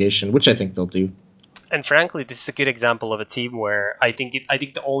avoid relegation, which I think they'll do. and frankly, this is a good example of a team where I think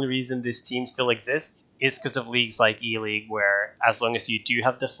the only reason this team still exists is because of leagues like E League, where as long as you do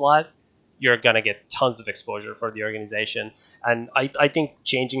have the slot, you're gonna get tons of exposure for the organization. And I think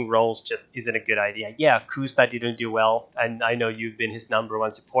changing roles just isn't a good idea. Yeah, Kusta didn't do well, and I know you've been his number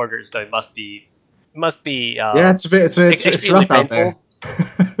one supporter, so it must be Yeah, it's extremely rough out there.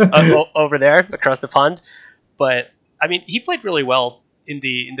 painful over there across the pond. But I mean, he played really well in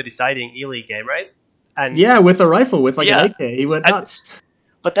the deciding E League game, right? And Yeah, with a rifle, with like an yeah, AK, he went and nuts.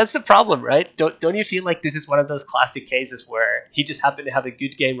 but that's the problem, right? Don't you feel like this is one of those classic cases where he just happened to have a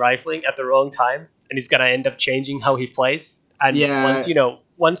good game rifling at the wrong time, and he's gonna end up changing how he plays? And once Yeah,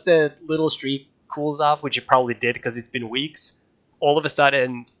 once the little streak cools off, which it probably did because it's been weeks, all of a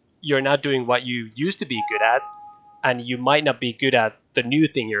sudden you're not doing what you used to be good at, and you might not be good at the new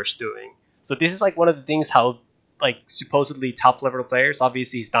thing you're doing. So this is like one of the things how like supposedly top level players.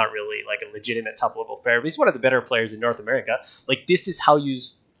 Obviously, he's not really like a legitimate top level player, but he's one of the better players in North America. Like this is how you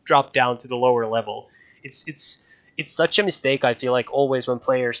drop down to the lower level. It's such a mistake. I feel like always when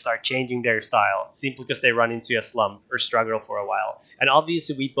players start changing their style simply because they run into a slump or struggle for a while. And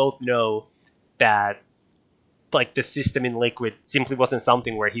obviously, we both know that like the system in Liquid simply wasn't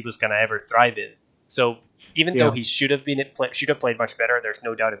something where he was gonna ever thrive in. So even though yeah. he should have played much better, there's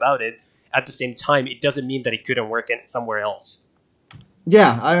no doubt about it. At the same time, it doesn't mean that he couldn't work in somewhere else.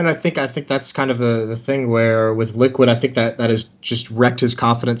 Yeah, and I think that's kind of the thing where with Liquid, I think that has just wrecked his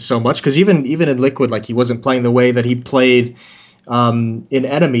confidence so much because even in Liquid, like he wasn't playing the way that he played in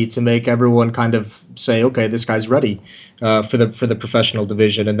Enemy to make everyone kind of say, okay, this guy's ready for the professional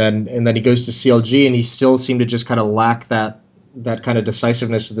division, and then he goes to CLG and he still seemed to just kind of lack that kind of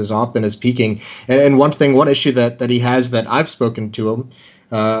decisiveness with his op and his peaking. And one issue that he has that I've spoken to him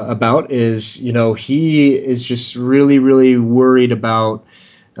about is he is just really really worried about.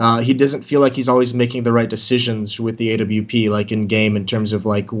 He doesn't feel like he's always making the right decisions with the AWP, like in game, in terms of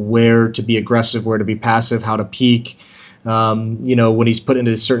like where to be aggressive, where to be passive, how to peak. When he's put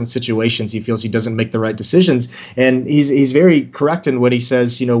into certain situations, he feels he doesn't make the right decisions, and he's very correct in what he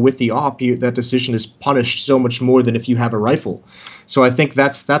says. With the op, that decision is punished so much more than if you have a rifle. So I think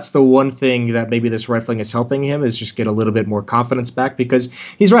that's the one thing that maybe this rifling is helping him is just get a little bit more confidence back because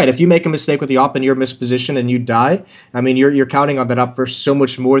he's right. If you make a mistake with the op and you're mispositioned and you die, I mean you're counting on that op for so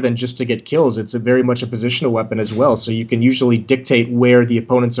much more than just to get kills. It's a very much a positional weapon as well. So you can usually dictate where the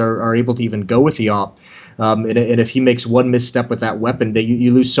opponents are able to even go with the op. And if he makes one misstep with that weapon,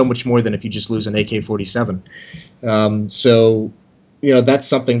 you lose so much more than if you just lose an AK-47. So that's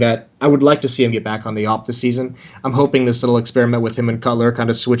something that I would like to see him get back on the op this season. I'm hoping this little experiment with him and Cutler kind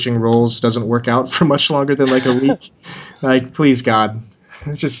of switching roles doesn't work out for much longer than like a week. Like, please God,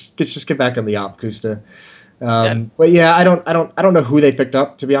 just get back on the op, Kusta. Yeah, But yeah, I don't know who they picked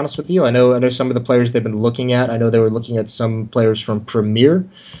up, to be honest with you. I know some of the players they've been looking at. I know they were looking at some players from Premier.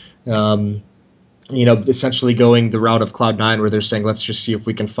 Um, essentially going the route of Cloud9, where they're saying, let's just see if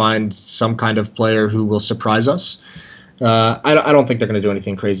we can find some kind of player who will surprise us. I don't think they're going to do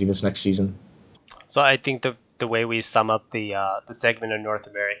anything crazy this next season. so I think the way we sum up the segment in North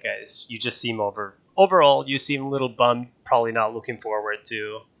America is you just seem overall you seem a little bummed, probably not looking forward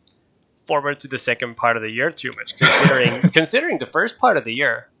to the second part of the year too much, considering the first part of the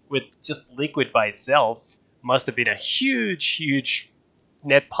year with just Liquid by itself must have been a huge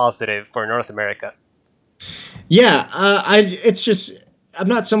net positive for North America. Yeah, it's just I'm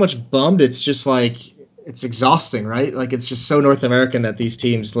not so much bummed. It's just like it's exhausting, right? Like it's just so North American that these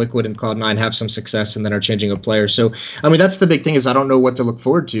teams, Liquid and Cloud9, have some success and then are changing of players. So I mean, that's the big thing is I don't know what to look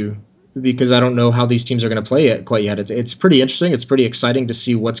forward to because I don't know how these teams are going to play it quite yet. It's pretty interesting. It's pretty exciting to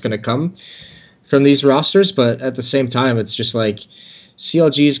see what's going to come from these rosters, but at the same time, it's just like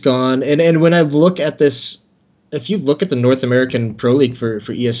CLG's gone. And when I look at this, if you look at the North American Pro League for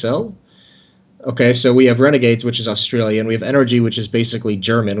ESL, okay, so we have Renegades, which is Australian. We have Energy, which is basically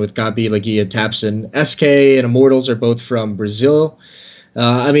German, with Gabi, Legia, Tapson. SK and Immortals are both from Brazil.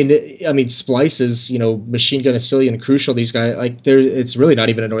 I mean, Splice is Machine Gun, Acili, and Crucial. These guys like they're it's really not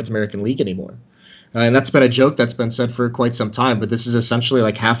even a North American league anymore, and that's been a joke that's been said for quite some time. But this is essentially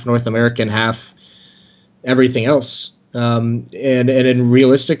like half North American, half everything else. And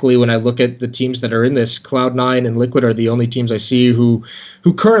realistically, when I look at the teams that are in this, Cloud9 and Liquid are the only teams I see who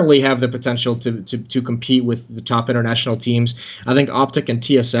currently have the potential to compete with the top international teams. I think Optic and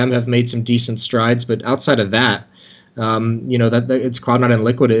TSM have made some decent strides, but outside of that, that it's Cloud9 and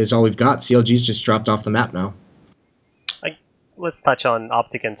Liquid is all we've got. CLG's just dropped off the map now. Like, let's touch on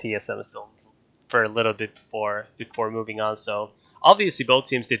Optic and TSM still for a little bit before moving on. So obviously both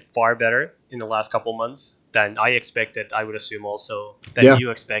teams did far better in the last couple months than I expected. I would assume also than Yeah.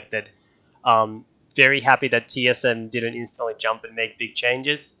 you expected. Very happy that TSM didn't instantly jump and make big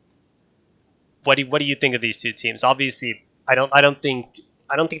changes. What do you think of these two teams? Obviously, I don't think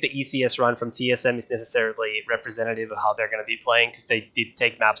the ECS run from TSM is necessarily representative of how they're going to be playing because they did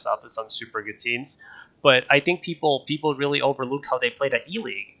take maps off of some super good teams. But I think people really overlook how they played at E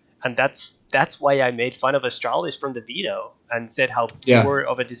League, and that's why I made fun of Astralis from the veto and said how Yeah. poor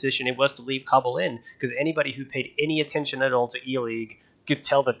of a decision it was to leave Kabul in because anybody who paid any attention at all to E League could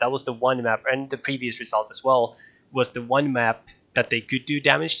tell that that was the one map, and the previous results as well was the one map that they could do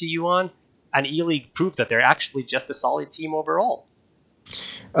damage to you on, and E League proved that they're actually just a solid team overall.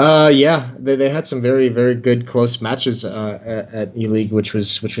 Yeah, they had some very very good close matches at E League, which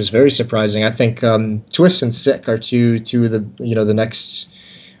was very surprising. I think Twist and Sick are two of the the next.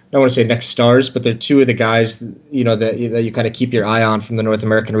 I don't want to say next stars, but they're two of the guys that you kind of keep your eye on from the North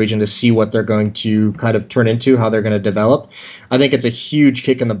American region to see what they're going to kind of turn into, how they're going to develop. I think it's a huge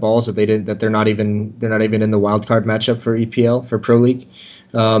kick in the balls that they didn't that they're not even in the wild card matchup for EPL for Pro League.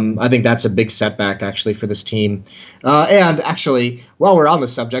 I think that's a big setback actually for this team. And actually, while we're on the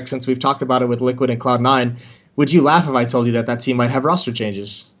subject, since we've talked about it with Liquid and Cloud9, would you laugh if I told you that that team might have roster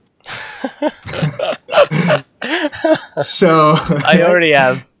changes? So I already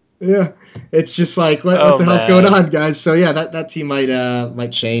have. yeah, it's just like what Oh the hell's going man. on, guys? So yeah, that team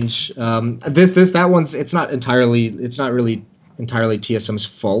might change. This that one's it's not really entirely TSM's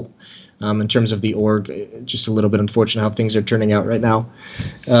fault. In terms of the org, just a little bit unfortunate how things are turning out right now.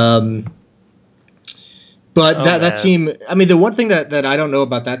 Um, but Oh that man. team, I mean, the one thing that I don't know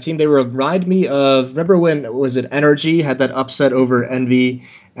about that team, they remind me of. Remember when was it Energy had that upset over Envy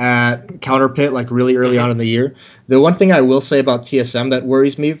at Counterpit like really early Hmm. on in the year? The one thing I will say about TSM that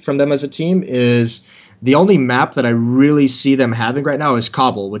worries me from them as a team is the only map that I really see them having right now is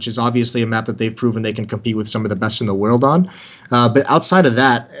Cobble, which is obviously a map that they've proven they can compete with some of the best in the world on. But outside of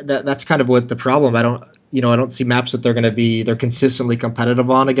that's kind of what the problem. I don't see maps that they're consistently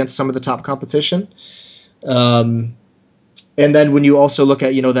competitive on against some of the top competition. Um, and then when you also look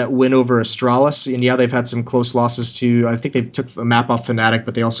at that win over Astralis, and yeah, they've had some close losses to. I think they took a map off Fnatic,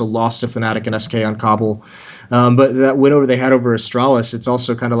 but they also lost to Fnatic and SK on Kabul. But that win over they had over Astralis, it's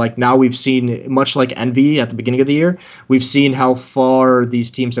also kind of like now we've seen much like Envy at the beginning of the year, we've seen how far these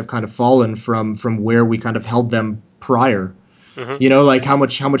teams have kind of fallen from where we kind of held them prior. Hmm. Like how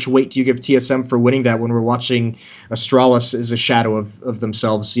much weight do you give TSM for winning that when we're watching Astralis is a shadow of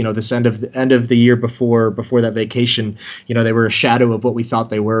themselves? This end of the year before that vacation, they were a shadow of what we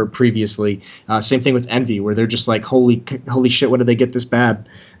thought they were previously. Same thing with Envy, where they're just like holy shit, when did they get this bad?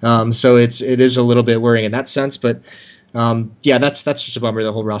 So it is a little bit worrying in that sense, but yeah, that's just a bummer.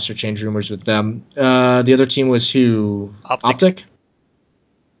 The whole roster change rumors with them. The other team was who? Optic. Optic.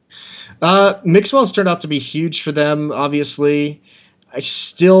 Mixwell's turned out to be huge for them. Obviously, I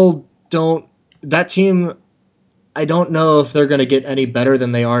still don't. That team, I don't know if they're going to get any better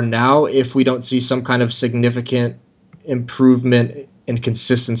than they are now if we don't see some kind of significant improvement in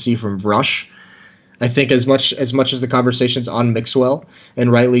consistency from Rush. I think as much as the conversation's on Mixwell,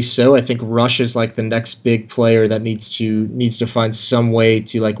 and rightly so, I think Rush is like the next big player that needs to find some way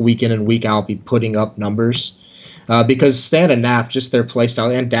to like week in and week out be putting up numbers. Because Stan and Naf, just their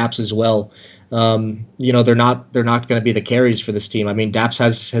playstyle, and Daps as well. They're not going to be the carries for this team. I mean, Daps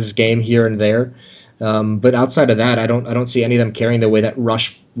has game here and there, But outside of that, I don't see any of them carrying the way that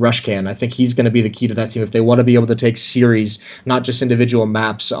Rush can. I think he's going to be the key to that team if they want to be able to take series, not just individual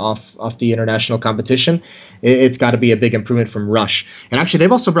maps off the international competition. It's got to be a big improvement from Rush. And actually,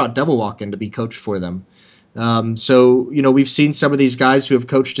 they've also brought Devil Walk in to be coach for them. So we've seen some of these guys who have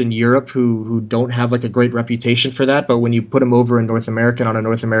coached in Europe who don't have like a great reputation for that, but when you put them over in North America on a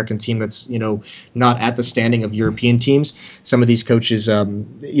North American team that's not at the standing of European teams, some of these coaches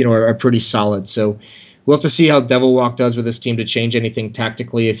are pretty solid. So we'll have to see how Devil Walk does with this team to change anything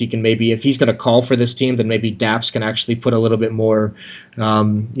tactically. If he's going to call for this team, then maybe Daps can actually put a little bit more a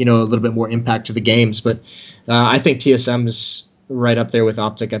little bit more impact to the games. But I think TSM's right up there with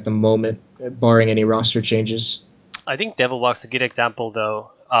Optic at the moment, barring any roster changes. I think Devil Walk's a good example,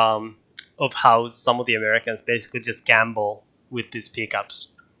 though, of how some of the Americans basically just gamble with these pickups.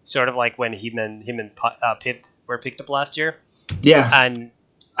 Sort of like when him and Pitt were picked up last year, Yeah, and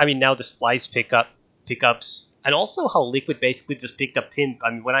I mean now the Slice pickups, and also how Liquid basically just picked up him.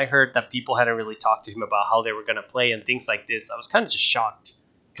 I mean, when I heard that people hadn't really talked to him about how they were gonna play and things like this, I was kind of just shocked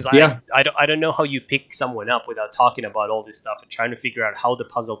because yeah, I don't know how you pick someone up without talking about all this stuff and trying to figure out how the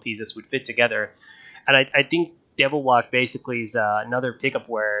puzzle pieces would fit together. And I think Devil Walk basically is another pickup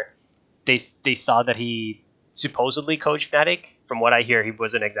where they saw that he supposedly coached Fnatic. From what I hear, he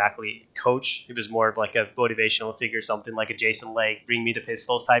wasn't exactly coach. He was more of like a motivational figure, something like a Jason Lake, bring me the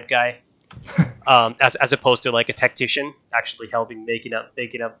pistols type guy, as opposed to like a tactician actually helping making up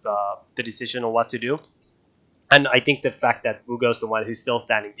the decision on what to do. And I think the fact that Vugo's the one who's still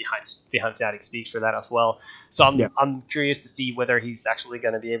standing behind Fnatic speaks for that as well. So yeah. I'm curious to see whether he's actually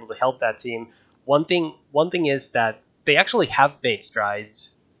going to be able to help that team. One thing is that they actually have made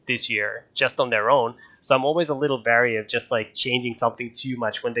strides this year just on their own. So I'm always a little wary of just like changing something too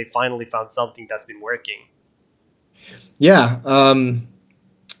much when they finally found something that's been working. Yeah.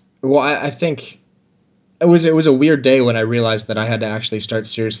 Well, I think it was a weird day when I realized that I had to actually start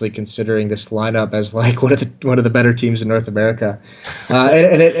seriously considering this lineup as like one of the better teams in North America.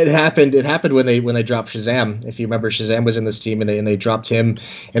 And it happened when they dropped Shazam. If you remember, Shazam was in this team and they dropped him.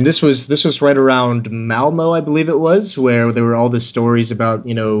 And this was right around Malmo, I believe it was, where there were all the stories about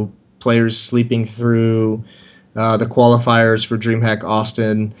players sleeping through the qualifiers for DreamHack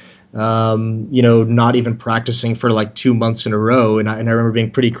Austin. Not even practicing for like 2 months in a row, and I remember being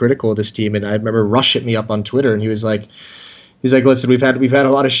pretty critical of this team. And I remember Rush hit me up on Twitter, and he's like, listen, we've had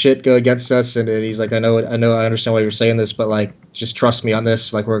a lot of shit go against us, and he's like, I understand why you're saying this, but like, just trust me on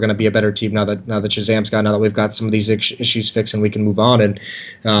this. Like, we're gonna be a better team now that Shazam's gone, now that we've got some of these issues fixed, and we can move on. And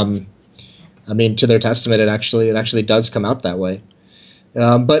I mean, to their testament, it actually does come out that way.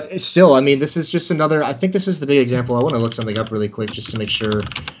 But still, I mean, this is just another. I think this is the big example. I want to look something up really quick just to make sure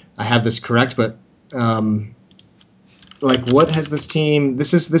I have this correct. But like, what has this team?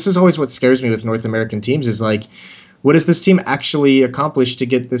 This is always what scares me with North American teams is like, what has this team actually accomplished to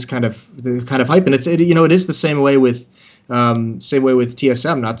get this kind of hype? And it is the same way with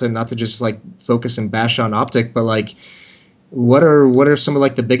TSM. Not to just like focus and bash on Optic, but like, what are some of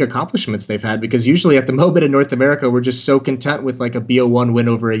like the big accomplishments they've had? Because usually at the moment in North America, we're just so content with like a BO1 win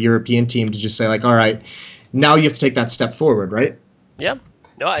over a European team to just say like, all right, now you have to take that step forward, right? Yeah.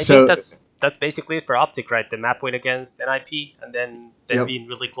 No, I think So, that's basically it for Optic, right? The map win against NIP, and then yep, being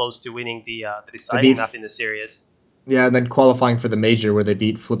really close to winning the they deciding beat map in the series. yeah, and then qualifying for the major where they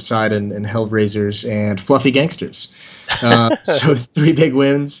beat Flipside and Hellraisers and Fluffy Gangsters. So three big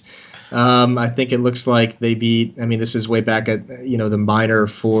wins. I think it looks like they beat. I mean, this is way back at the minor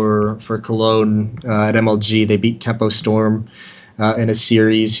for Cologne at MLG. They beat Tempo Storm in a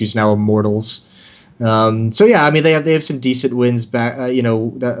series, who's now Immortals. So yeah, I mean they have some decent wins back.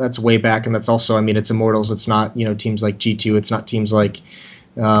 That's way back, and that's also, I mean, it's Immortals. It's not teams like G2. It's not teams like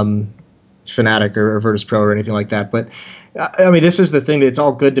um, Fnatic or Virtus Pro or anything like that. But I mean, this is the thing, that it's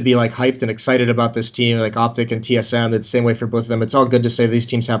all good to be like hyped and excited about this team, like Optic and TSM. It's the same way for both of them. It's all good to say these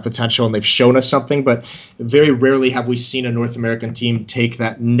teams have potential and they've shown us something, but very rarely have we seen a North American team take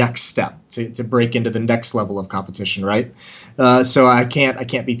that next step to break into the next level of competition, right? So I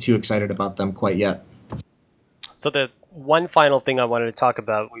can't be too excited about them quite yet. So the one final thing I wanted to talk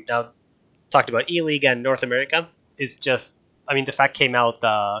about, we've now talked about E League and North America, is just, I mean, the fact came out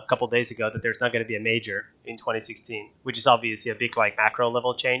a couple days ago that there's not going to be a major in 2016, which is obviously a big like macro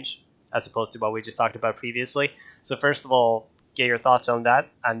level change as opposed to what we just talked about previously. So first of all, get your thoughts on that,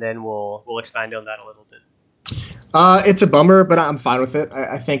 and then we'll expand on that a little bit. It's a bummer, but I'm fine with it.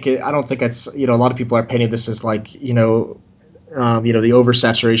 I don't think it's, a lot of people are painting this as like, the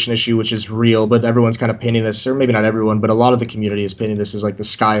oversaturation issue, which is real, but everyone's kind of painting this, or maybe not everyone, but a lot of the community is painting this as like the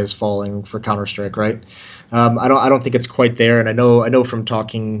sky is falling for Counter Strike, right? I don't think it's quite there, and I know from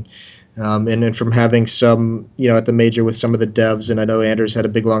talking And from having some, at the major with some of the devs, and I know Anders had a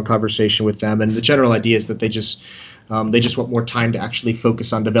big long conversation with them, and the general idea is that they just want more time to actually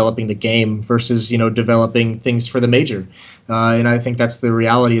focus on developing the game versus developing things for the major. And I think that's the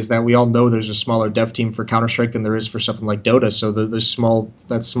reality, is that we all know there's a smaller dev team for Counter Strike than there is for something like Dota. So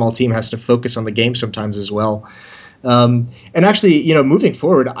that small team has to focus on the game sometimes as well. And actually, moving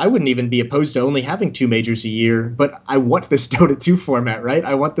forward, I wouldn't even be opposed to only having two majors a year, but I want this Dota 2 format, right?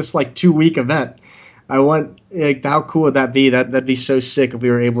 I want this like 2 week event. I want, like, how cool would that be? That'd be so sick if we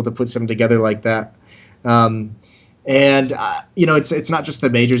were able to put something together like that. Um, and it's not just the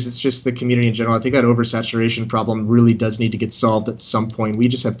majors; it's just the community in general. I think that oversaturation problem really does need to get solved at some point. We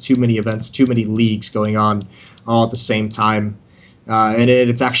just have too many events, too many leagues going on all at the same time, and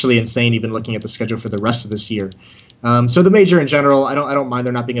it's actually insane even looking at the schedule for the rest of this year. So the major in general, I don't mind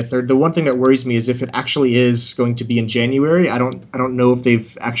there not being a third. The one thing that worries me is if it actually is going to be in January. I don't know if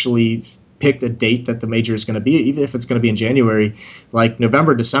they've actually picked a date that the major is going to be, even if it's going to be in January, like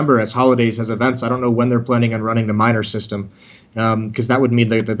November, December, as holidays, as events. I don't know when they're planning on running the minor system, because that would mean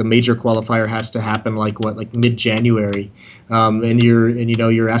that the major qualifier has to happen like mid-January, and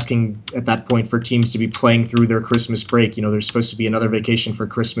you're asking at that point for teams to be playing through their Christmas break. There's supposed to be another vacation for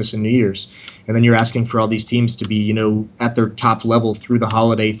Christmas and New Year's, and then you're asking for all these teams to be at their top level through the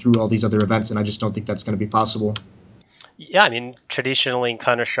holiday, through all these other events, and I just don't think that's going to be possible. Yeah, I mean, traditionally in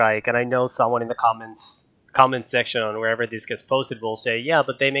Counter Strike, and I know someone in the comment section on wherever this gets posted will say, yeah,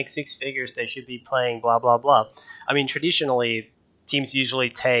 but they make six figures, they should be playing blah blah blah. I mean, traditionally, teams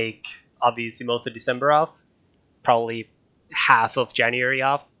usually take obviously most of December off, probably half of January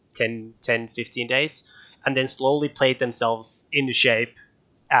off, 10, 15 days, and then slowly play themselves into shape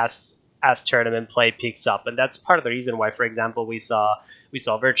as tournament play picks up. And that's part of the reason why, for example, we saw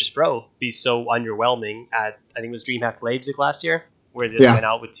Virtus Pro be so underwhelming at, I think it was DreamHack Leipzig last year, where they just Yeah. went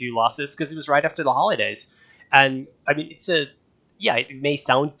out with two losses because it was right after the holidays. And I mean, yeah, it may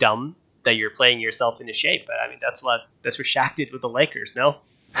sound dumb that you're playing yourself into shape, but I mean that's what Shaq did with the Lakers, no?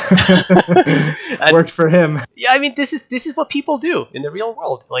 And Worked for him. yeah, I mean, this is what people do in the real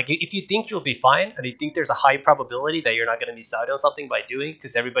world. Like, if you think you'll be fine, and you think there's a high probability that you're not going to miss out on something by doing,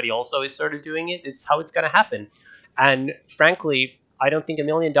 because everybody also is sort of doing it, it's how it's going to happen. And frankly, I don't think $1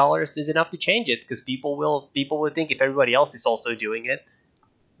 million is enough to change it, because people will think if everybody else is also doing it,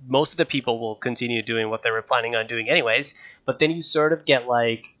 most of the people will continue doing what they were planning on doing anyways. But then you sort of get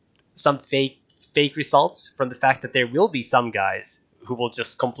like some fake results from the fact that there will be some guys who will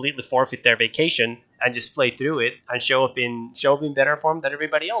just completely forfeit their vacation and just play through it and show up in better form than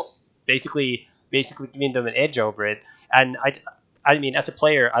everybody else. Basically giving them an edge over it. And I mean, as a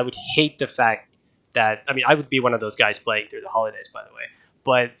player, I would hate the fact that, I mean, I would be one of those guys playing through the holidays, by the way.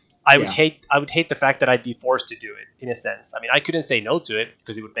 But Yeah. I would hate the fact that I'd be forced to do it in a sense. I mean, I couldn't say no to it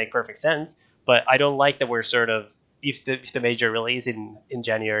because it would make perfect sense, but I don't like that we're sort of, if the major release in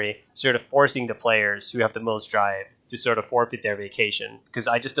January, sort of forcing the players who have the most drive to sort of forfeit their vacation, because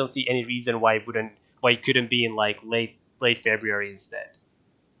I just don't see any reason why it couldn't be in like late February instead.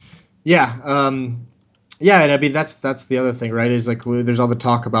 Yeah. Yeah, and I mean that's the other thing, right? Is like there's all the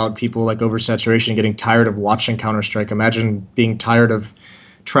talk about people like oversaturation, getting tired of watching Counter Strike. Imagine being tired of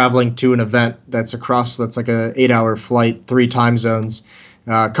traveling to an event that's like a 8 hour flight, three time zones,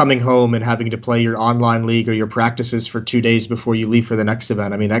 coming home and having to play your online league or your practices for 2 days before you leave for the next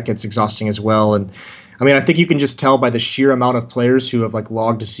event. I mean, that gets exhausting as well. And I mean, I think you can just tell by the sheer amount of players who have like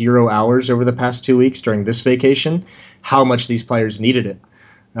logged 0 hours over the past 2 weeks during this vacation how much these players needed it.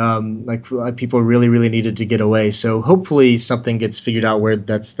 People really, really needed to get away. So hopefully something gets figured out where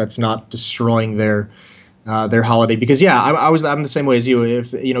that's not destroying their holiday. Because yeah, I'm the same way as you.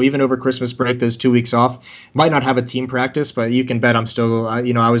 If even over Christmas break, those 2 weeks off, might not have a team practice, but you can bet I'm still I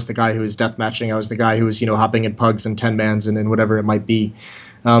was the guy who was death matching. I was the guy who was hopping in pugs and 10 mans and whatever it might be.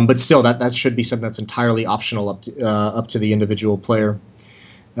 But still, that should be something that's entirely optional up to the individual player.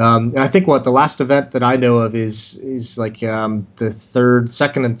 And I think what the last event that I know of is like the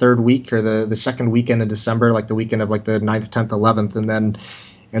second and third week, or the second weekend in December, like the weekend of like the 9th, 10th, 11th, and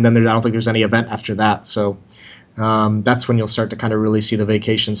then I don't think there's any event after that. So that's when you'll start to kind of really see the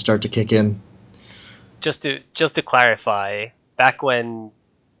vacations start to kick in. Just to clarify, back when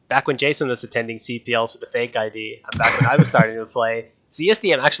Jason was attending CPLs with the fake ID, and back when I was starting to play,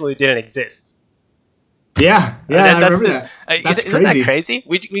 CSDM actually didn't exist. Yeah, And yeah, I that's remember the that. That's isn't that crazy. crazy?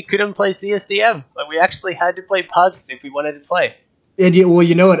 We couldn't play CSDM. Like, we actually had to play pugs if we wanted to play. And well,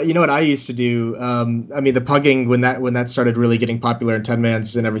 you know what I used to do. I mean, the pugging when that started really getting popular in 10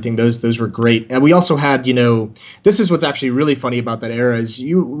 mans and everything, those were great. And we also had, this is what's actually really funny about that era is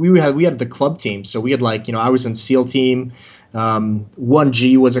we had the club team. So we had, like, I was in SEAL team.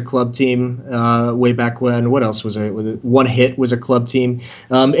 1G was a club team way back when. What else was it? One Hit was a club team,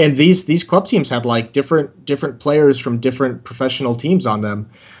 and these club teams had like different players from different professional teams on them.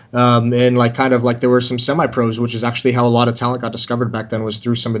 And like kind of like there were some semi pros, which is actually how a lot of talent got discovered back then was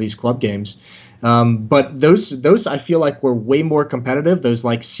through some of these club games. But those I feel like were way more competitive. Those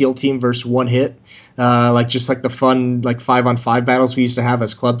like SEAL team versus One Hit, like just like the fun like 5-on-5 battles we used to have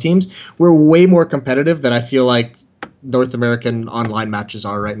as club teams were way more competitive than I feel like North American online matches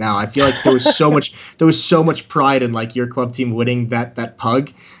are right now. I feel like there was so much pride in like your club team winning that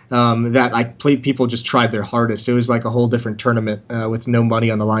pug, that I played people just tried their hardest. It was like a whole different tournament with no money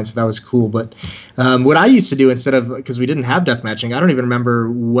on the line, so that was cool. But what I used to do instead of, because we didn't have death matching, I don't even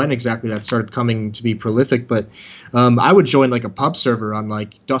remember when exactly that started coming to be prolific, but I would join like a pub server on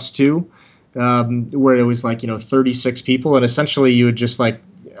like Dust 2, where it was like 36 people, and essentially you would just like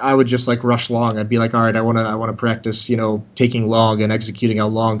I would just like rush long. I'd be like, all right, I want to practice, taking long and executing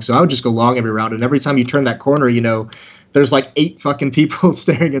out long. So I would just go long every round, and every time you turn that corner, there's like 8 fucking people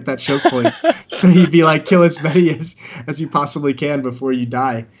staring at that choke point. So you'd be like, kill as many as you possibly can before you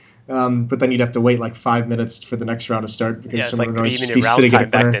die. But then you'd have to wait like 5 minutes for the next round to start because Yeah, it's someone like would always three just minute be round sitting in a time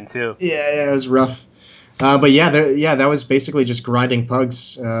back corner. then too. Yeah, it was rough. But yeah, that was basically just grinding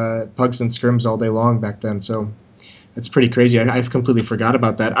pugs and scrims all day long back then. So it's pretty crazy. I've completely forgot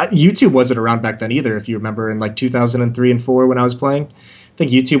about that. YouTube wasn't around back then either. If you remember, in like 2003 and four when I was playing, I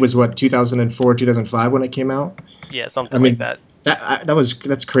think YouTube was what 2004, 2005 when it came out. Yeah, I something like mean, that.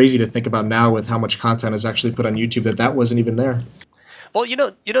 that's crazy to think about now with how much content is actually put on YouTube that wasn't even there. Well,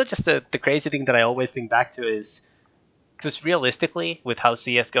 just the crazy thing that I always think back to is because realistically, with how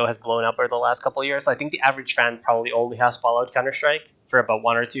CS:GO has blown up over the last couple of years, I think the average fan probably only has followed Counter Strike for about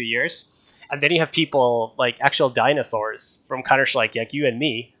 1 or 2 years, and then you have people like actual dinosaurs from Counter Strike, like you and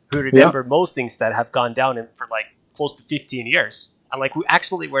me, who Yeah, remember most things that have gone down for like close to 15 years, and like who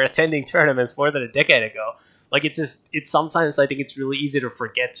actually were attending tournaments more than a decade ago. Like it's sometimes I think it's really easy to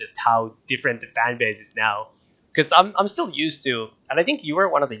forget just how different the fan base is now. Because I'm still used to, and I think you were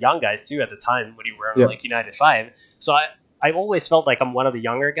one of the young guys too at the time when you were on yeah. like United Five. So I've always felt like I'm one of the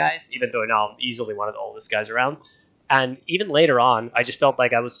younger guys, even though now I'm easily one of the oldest guys around. And even later on, I just felt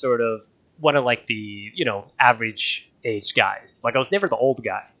like I was sort of one of like the average age guys. Like I was never the old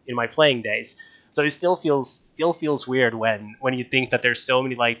guy in my playing days. So it still feels weird when you think that there's so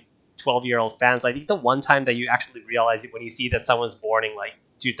many like 12-year-old fans. I think the one time that you actually realize it when you see that someone's born in like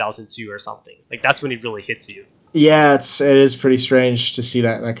 2002 or something. Like that's when it really hits you. Yeah, it is pretty strange to see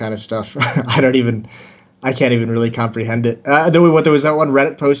that kind of stuff. I can't even really comprehend it. There was that one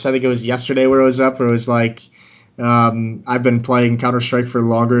Reddit post, I think it was yesterday, where it was up, where it was like, I've been playing Counter Strike for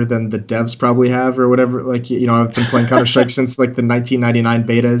longer than the devs probably have, or whatever. Like, I've been playing Counter Strike since like the 1999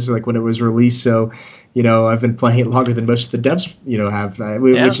 betas, like when it was released. So, I've been playing it longer than most of the devs, have,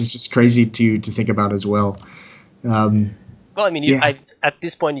 Yeah. which is just crazy to think about as well. Um, Well, I mean, yeah, at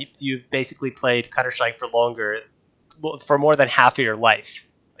this point you've basically played Counter Strike for longer, for more than half of your life.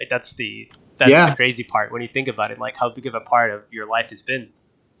 Like, that's the yeah, crazy part when you think about it, like how big of a part of your life it's been.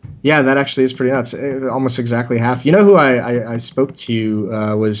 yeah. That actually is pretty nuts. Almost exactly half. You know who I spoke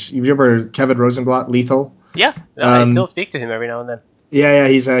to was, you remember Kevin Rosenblatt, Lethal? Yeah, I still Um, speak to him every now and then. Yeah,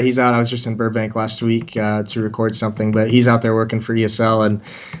 he's out. I was just in Burbank last week to record something, but he's out there working for ESL, and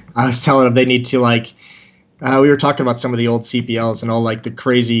I was telling him they need to like. We were talking about some of the old CPLs and all like the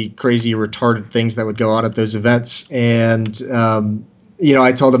crazy, retarded things that would go on at those events, and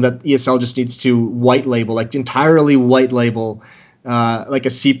I told him that ESL just needs to white label, like entirely white label, like a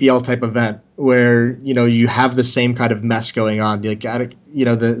CPL type event where you have the same kind of mess going on, like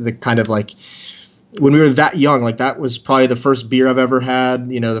the kind of like when we were that young, like that was probably the first beer I've ever had.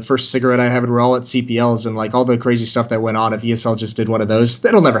 The first cigarette I had. We're all at CPLs, and like all the crazy stuff that went on. If ESL just did one of those,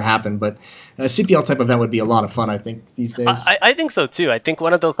 that'll never happen. But a CPL type event would be a lot of fun, I think, these days. I think so too. I think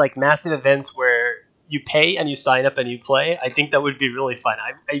one of those like massive events where you pay and you sign up and you play. I think that would be really fun.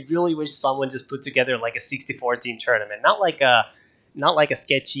 I really wish someone just put together like a 64 team tournament, not like a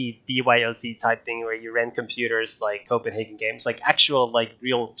sketchy BYOC type thing where you rent computers like Copenhagen Games, like actual like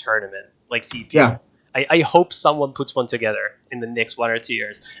real tournament like Yeah, CPL. I hope someone puts one together in the next 1 or 2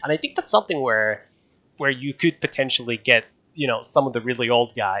 years, and I think that's something where you could potentially get some of the really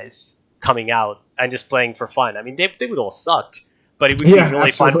old guys coming out and just playing for fun. I mean, they would all suck, but it would be yeah,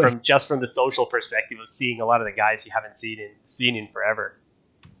 really fun absolutely. from the social perspective of seeing a lot of the guys you haven't seen in forever.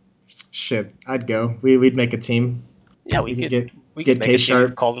 Shit, I'd go. We'd make a team. Yeah, We could get we could get make K a team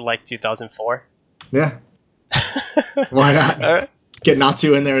Sharp. called it like 2004. Yeah, why not? All right. Get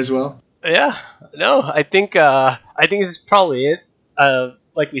Natsu in there as well. Yeah, no, I think this is probably it.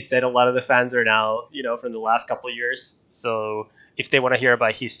 like we said, a lot of the fans are now, from the last couple of years. So if they want to hear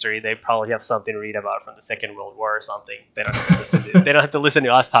about history, they probably have something to read about from the Second World War or something. They don't have to listen to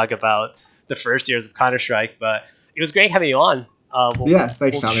us talk about the first years of Counter Strike. But it was great having you on. Yeah,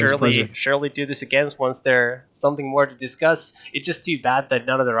 thanks, We'll Tommy. It was a pleasure. surely do this again once there's something more to discuss. It's just too bad that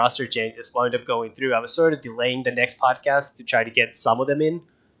none of the roster changes wound up going through. I was sort of delaying the next podcast to try to get some of them in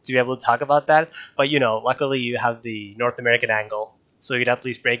to be able to talk about that. But luckily you have the North American angle, so you could at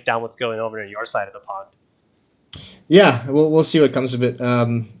least break down what's going over on your side of the pond. Yeah, we'll see what comes of it.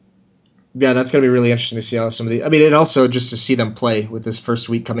 Yeah, that's gonna be really interesting to see how some of the. I mean, and also just to see them play with this first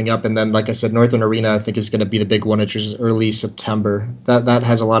week coming up, and then like I said, Northern Arena I think is going to be the big one, which is early September. That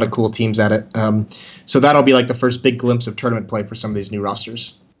has a lot of cool teams at it. So that'll be like the first big glimpse of tournament play for some of these new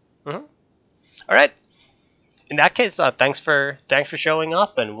rosters. Mm-hmm. All right. In that case, thanks for showing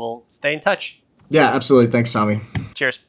up, and we'll stay in touch. Yeah, absolutely. Thanks, Tommy. Cheers.